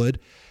 pieces of wood,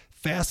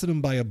 fasten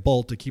them by a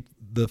bolt to keep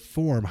the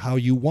form how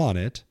you want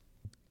it.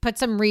 Put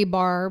some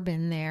rebarb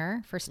in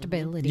there for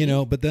stability.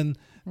 But then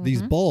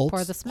these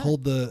bolts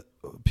hold the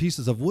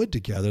pieces of wood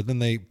together. Then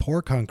they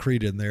pour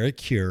concrete in there. It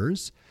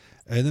cures.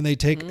 And then they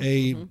take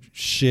a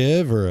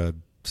shiv or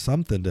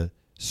something to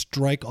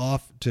strike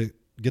off to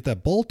get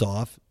that bolt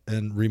off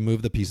and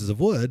remove the pieces of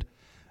wood.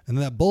 And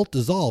then that bolt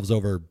dissolves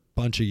over a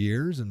bunch of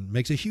years and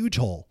makes a huge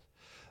hole.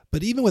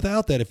 But even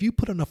without that, if you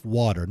put enough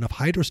water, enough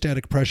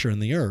hydrostatic pressure in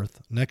the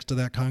earth next to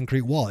that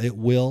concrete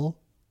wall,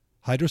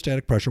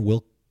 hydrostatic pressure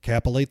will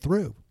capillate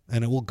through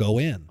and it will go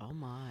in. Oh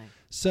my.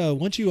 So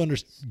once you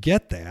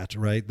get that,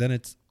 right, then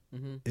it's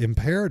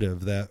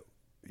imperative that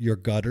your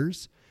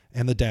gutters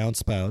and the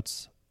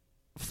downspouts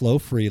flow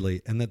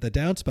freely, and that the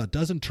downspout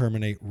doesn't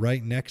terminate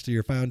right next to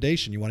your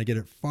foundation. You want to get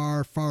it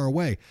far, far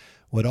away.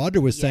 What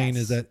Audra was saying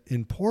is that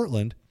in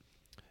Portland,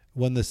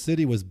 when the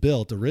city was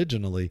built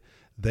originally,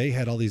 they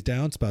had all these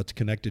downspouts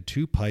connected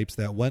to pipes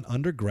that went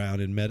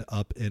underground and met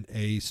up in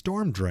a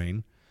storm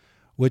drain,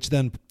 which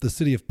then the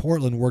city of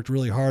Portland worked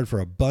really hard for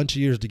a bunch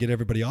of years to get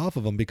everybody off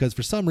of them, because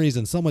for some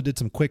reason someone did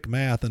some quick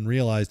math and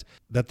realized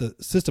that the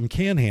system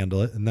can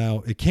handle it, and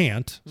now it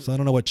can't. So I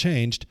don't know what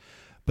changed.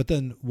 But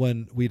then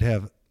when we'd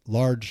have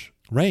large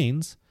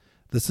rains,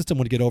 the system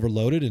would get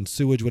overloaded and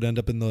sewage would end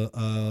up in the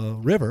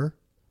river,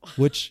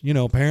 which,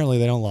 apparently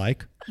they don't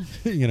like,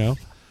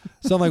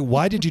 So I'm like,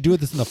 why did you do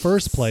this in the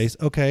first place?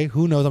 Okay,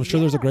 who knows? I'm sure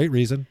there's a great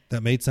reason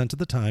that made sense at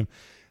the time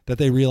that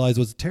they realized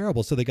was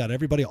terrible. So they got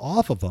everybody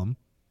off of them.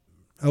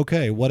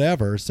 Okay,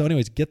 whatever. So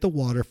anyways, get the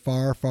water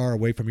far, far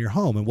away from your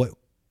home. And what,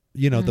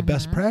 the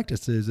best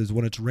practice is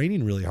when it's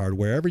raining really hard,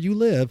 wherever you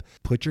live,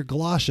 put your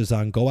galoshes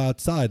on, go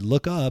outside,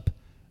 look up,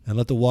 and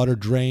let the water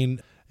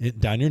drain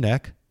down your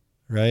neck,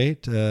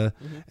 right?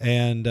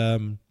 And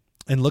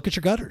look at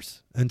your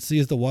gutters and see,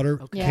 is the water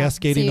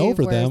cascading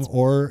over them,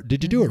 or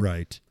did you do it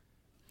right?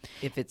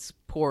 If it's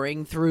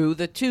pouring through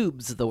the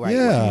tubes the right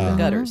way, Yeah. the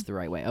gutters the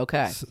right way.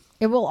 Okay.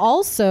 It will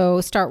also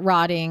start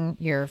rotting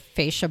your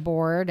fascia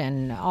board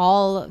and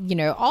all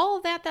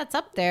of that's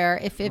up there.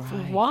 If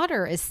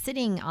water is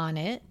sitting on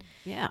it,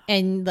 Yeah.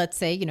 and let's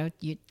say,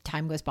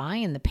 time goes by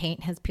and the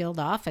paint has peeled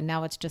off and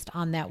now it's just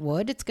on that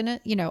wood, it's going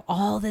to,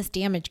 all this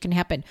damage can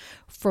happen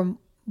from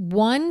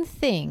one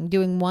thing,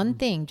 doing one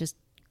thing, just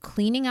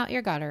cleaning out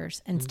your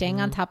gutters and staying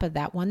on top of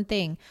that one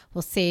thing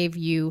will save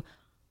you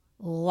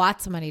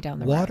lots of money down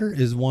the road. Water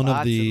is one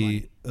of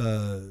the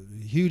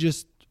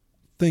hugest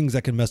things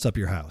that can mess up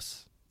your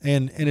house.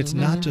 And it's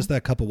not just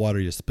that cup of water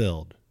you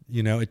spilled.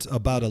 It's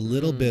about a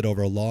little bit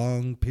over a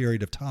long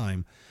period of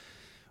time.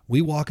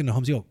 We walk into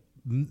homes,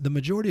 the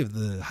majority of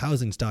the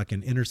housing stock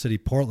in inner city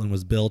Portland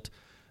was built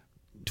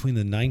between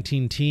the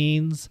 19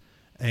 teens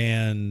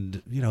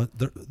and,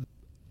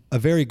 a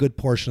very good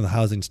portion of the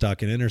housing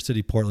stock in inner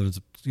city Portland is,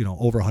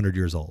 over 100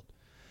 years old.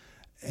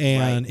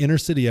 And inner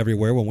city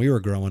everywhere when we were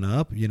growing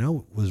up,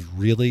 was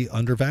really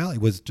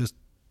undervalued, was just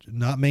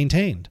not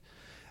maintained.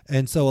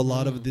 And so a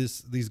lot of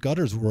these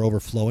gutters were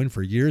overflowing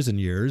for years and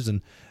years,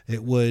 and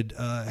it would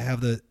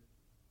have a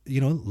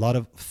lot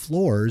of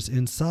floors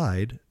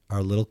inside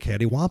are little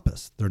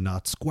cattywampus. They're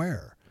not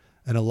square.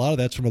 And a lot of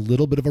that's from a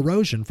little bit of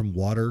erosion from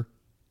water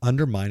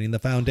undermining the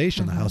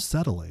foundation, the house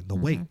settling, the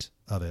weight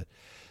of it.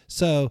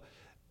 So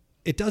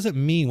it doesn't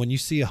mean when you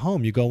see a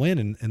home, you go in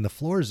and the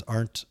floors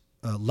aren't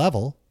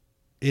level.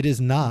 It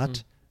is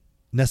not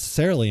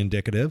necessarily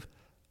indicative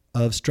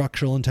of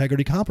structural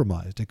integrity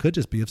compromised. It could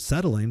just be of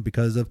settling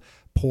because of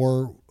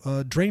poor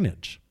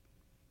drainage.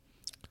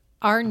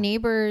 Our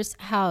neighbor's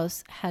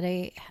house had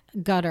a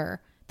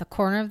gutter. The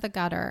corner of the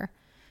gutter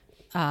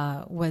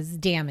was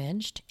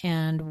damaged,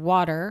 and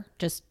water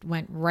just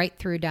went right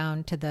through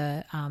down to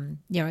the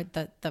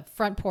the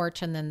front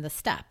porch and then the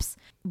steps,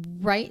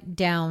 right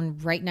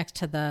next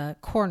to the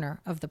corner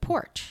of the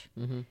porch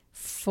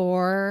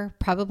for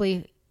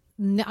probably,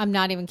 I'm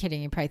not even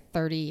kidding you, probably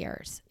 30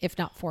 years, if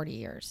not 40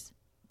 years.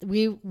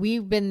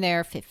 We've been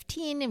there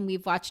 15 and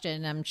we've watched it,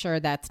 and I'm sure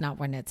that's not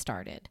when it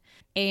started.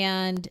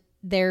 And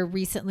they're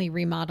recently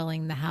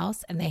remodeling the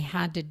house, and they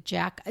had to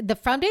jack the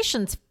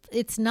foundations.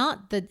 It's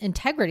not the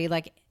integrity,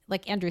 like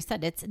Andrew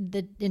said, it's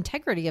the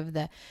integrity of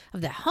the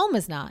home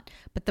is not,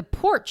 but the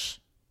porch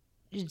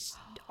is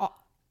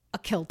a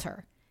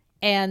kilter.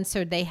 And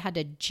so they had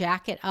to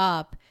jack it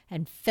up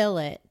and fill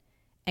it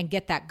and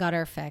get that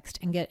gutter fixed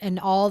and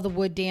all the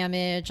wood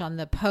damage on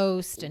the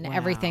post and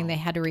everything. They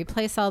had to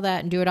replace all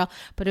that and do it all.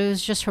 But it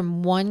was just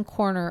from one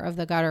corner of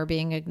the gutter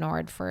being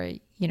ignored for,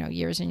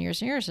 years and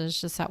years and years. It was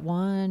just that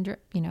one,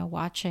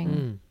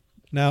 watching.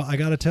 Now, I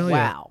got to tell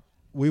you,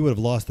 we would have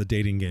lost the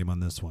dating game on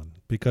this one,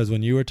 because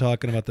when you were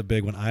talking about the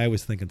big one, I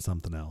was thinking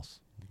something else.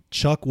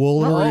 Chuck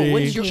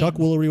Woolery. Chuck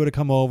Woolery would have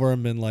come over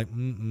and been like,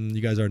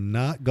 you guys are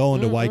not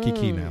going to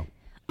Waikiki now.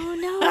 Oh,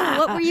 no.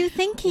 What were you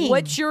thinking?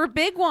 What's your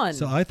big one?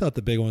 So I thought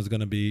the big one was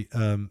going to be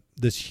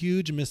this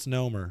huge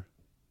misnomer.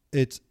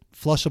 It's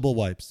flushable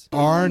wipes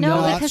are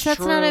not because that's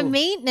not a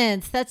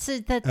maintenance. That's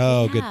good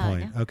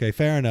point. Okay,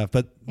 fair enough.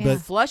 But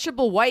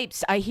flushable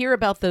wipes, I hear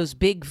about those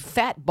big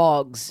fat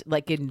bogs,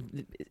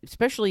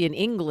 especially in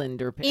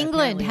England or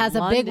England has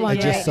London. a big one.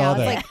 I just saw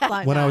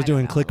that when I was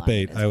doing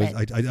clickbait.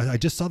 I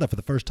just saw that for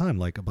the first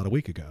time, about a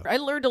week ago. I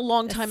learned a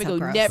long time ago,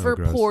 gross. never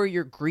pour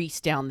your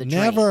grease down the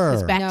drain. Never.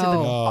 It's back to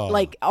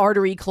the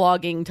artery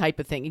clogging type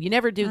of thing. You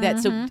never do that.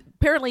 So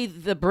apparently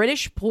the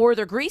British pour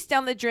their grease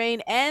down the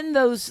drain and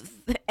those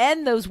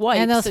wipes.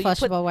 And those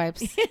flushable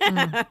wipes.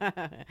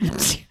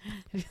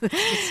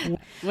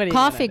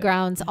 Coffee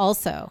grounds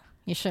also.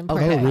 You shouldn't pour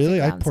coffee really?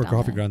 grounds I pour down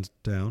coffee there. grounds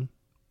down.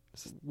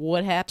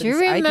 What happens? Do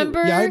you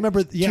remember? Yeah, I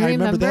remember. Do you I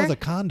remember that remember? was a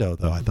condo,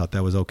 though. I thought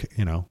that was okay.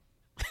 It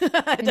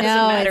doesn't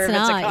No, matter it's if a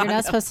not. You're condo.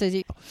 not supposed to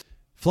do.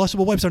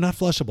 Flushable wipes are not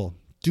flushable.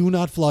 Do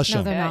not flush No,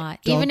 them. they're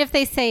not. Don't- Even if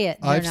they say it,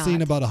 they're I've not.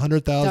 seen about Don't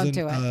 100,000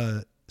 do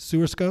it.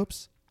 sewer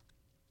scopes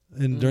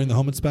during the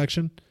home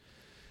inspection.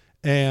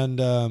 And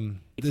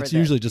it's that.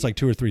 usually just like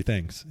 2 or 3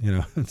 things.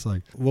 It's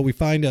like what we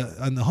find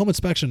on the home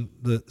inspection,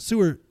 the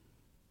sewer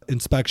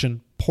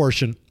inspection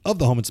portion of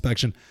the home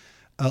inspection,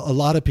 a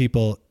lot of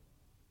people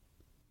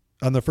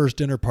on their first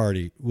dinner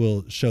party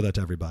will show that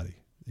to everybody.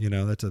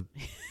 That's a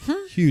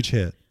huge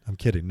hit. I'm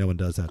kidding. No one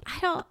does that. I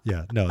don't.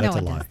 Yeah, no, that's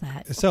one a lie. does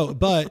that. So,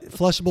 but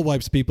flushable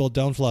wipes, people,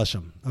 don't flush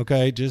them.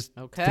 Okay, just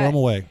throw them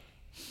away.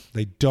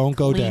 They don't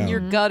go Clean down.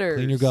 your gutters.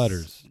 Clean your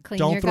gutters. Clean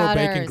Don't your throw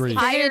gutters. bacon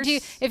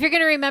grease. If you're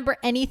going to remember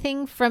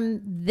anything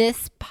from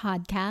this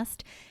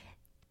podcast,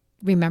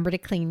 remember to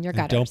clean your And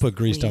gutters. don't put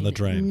grease down the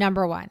drain.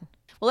 Number one.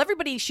 Well,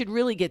 everybody should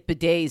really get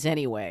bidets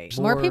anyway.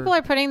 More people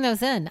are putting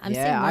those in. I'm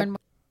seeing more and more.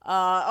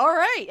 All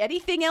right.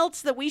 Anything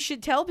else that we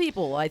should tell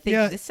people? I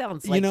think this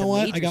sounds like you know the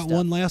what? major I got stuff.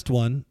 one last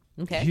one.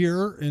 Okay.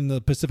 Here in the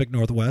Pacific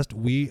Northwest,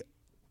 we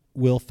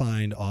will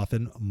find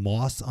often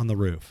moss on the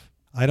roof.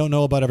 I don't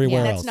know about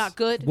everywhere else. That's not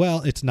good?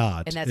 Well, it's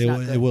not. And that's not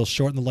good. It will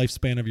shorten the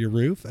lifespan of your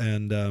roof,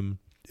 and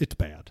it's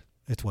bad.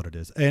 It's what it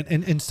is.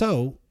 And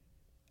so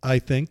I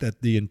think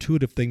that the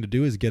intuitive thing to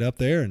do is get up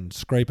there and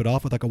scrape it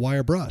off with like a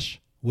wire brush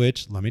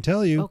which, let me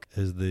tell you,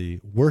 is the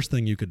worst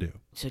thing you could do.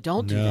 So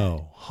don't do that.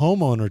 No.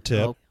 Homeowner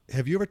tip.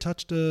 Have you ever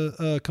touched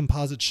a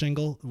composite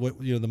shingle?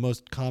 The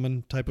most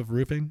common type of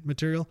roofing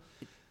material?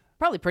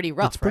 Probably pretty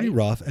rough, It's pretty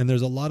right? rough, and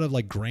there's a lot of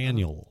like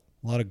granule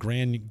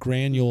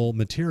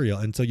material,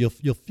 and so you'll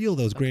feel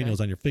those granules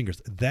on your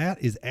fingers.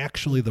 That is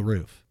actually the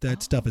roof.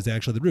 That stuff is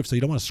actually the roof, so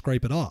you don't want to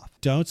scrape it off.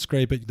 Don't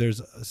scrape it.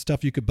 There's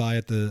stuff you could buy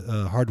at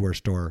the hardware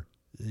store.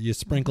 You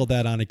sprinkle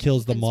that on, it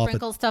kills the moth.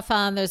 Sprinkle stuff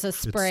on. There's a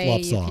spray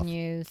you can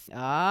use.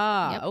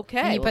 Okay.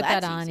 And you put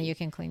that that's on, easy. and you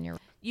can clean your.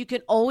 You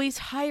can always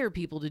hire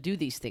people to do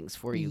these things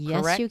for you,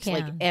 Yes, correct? you can.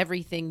 Like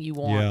everything you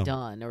want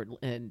done,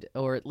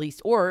 or at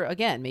least, or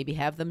again, maybe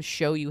have them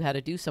show you how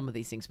to do some of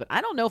these things. But I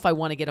don't know if I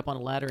want to get up on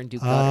a ladder and do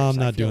gutters. I'm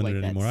not doing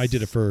it anymore. I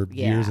did it for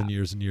years and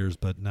years and years,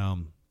 but now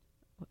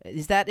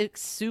is that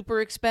super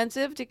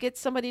expensive to get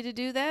somebody to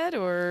do that,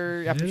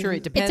 or I'm sure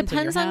it depends. It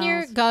depends on your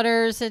house.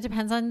 gutters. It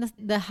depends on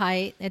the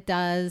height. It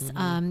does.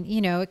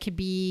 It could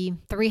be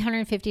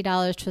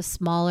 $350 to a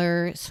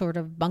smaller sort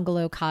of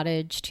bungalow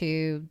cottage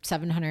to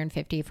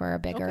 $750 for a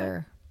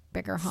bigger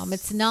home.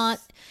 It's not.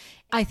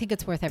 I think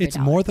it's worth every it's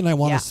dollar. more than I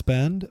want to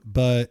spend,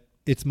 but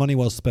it's money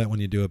well spent when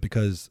you do it,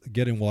 because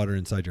getting water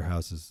inside your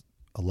house is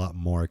a lot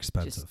more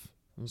expensive.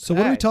 So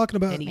what are we talking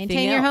about?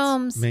 Maintain your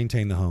homes.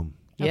 Maintain the home.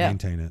 Yeah.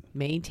 Maintain it.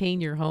 Maintain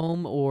your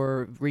home,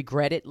 or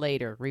regret it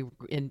later.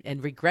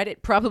 And regret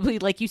it probably,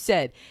 like you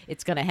said,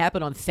 it's going to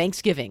happen on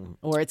Thanksgiving,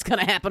 or it's going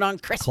to happen on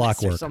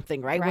Christmas or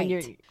something, right?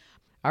 Right.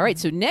 All right,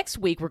 so next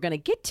week we're going to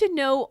get to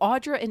know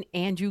Audra and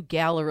Andrew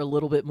Galler a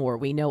little bit more.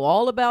 We know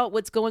all about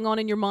what's going on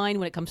in your mind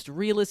when it comes to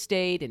real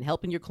estate and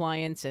helping your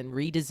clients and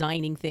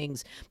redesigning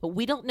things, but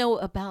we don't know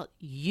about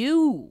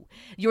you,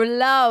 your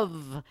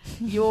love,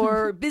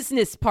 your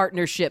business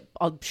partnership.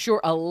 I'm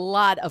sure a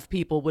lot of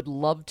people would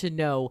love to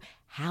know,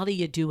 how do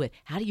you do it?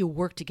 How do you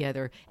work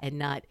together and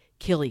not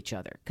kill each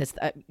other? Because,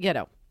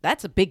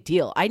 that's a big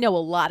deal. I know a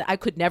lot. I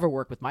could never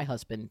work with my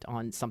husband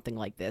on something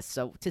like this.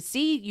 So to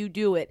see you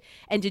do it,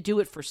 and to do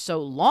it for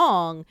so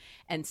long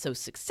and so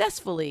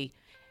successfully,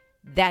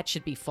 that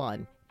should be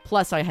fun.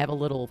 Plus, I have a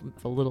little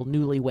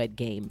newlywed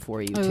game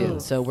for you too.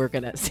 So we're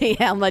gonna see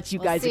how much you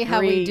guys see agree.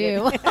 how we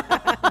do.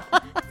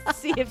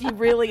 See if you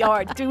really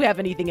do have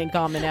anything in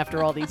common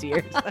after all these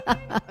years.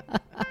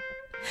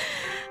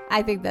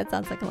 I think that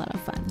sounds like a lot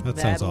of fun. That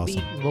sounds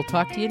awesome. We'll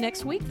talk to you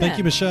next week. Thank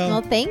you, Michelle.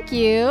 Well, thank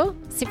you.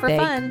 Super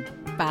fun.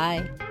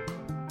 Bye.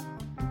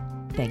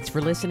 Thanks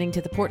for listening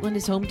to the Portland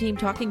is Home Team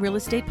Talking Real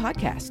Estate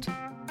podcast.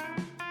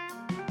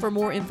 For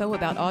more info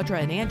about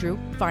Audra and Andrew,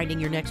 finding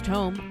your next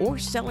home, or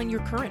selling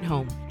your current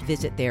home,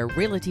 visit their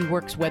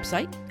RealtyWorks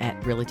website at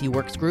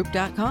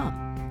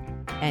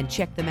realtyworksgroup.com and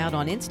check them out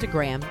on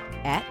Instagram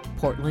at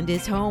Portland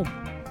is Home.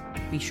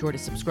 Be sure to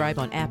subscribe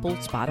on Apple,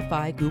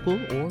 Spotify, Google,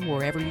 or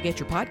wherever you get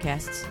your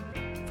podcasts.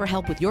 For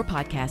help with your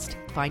podcast,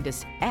 find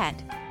us at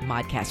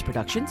Modcast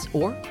Productions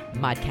or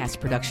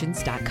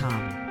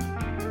modcastproductions.com.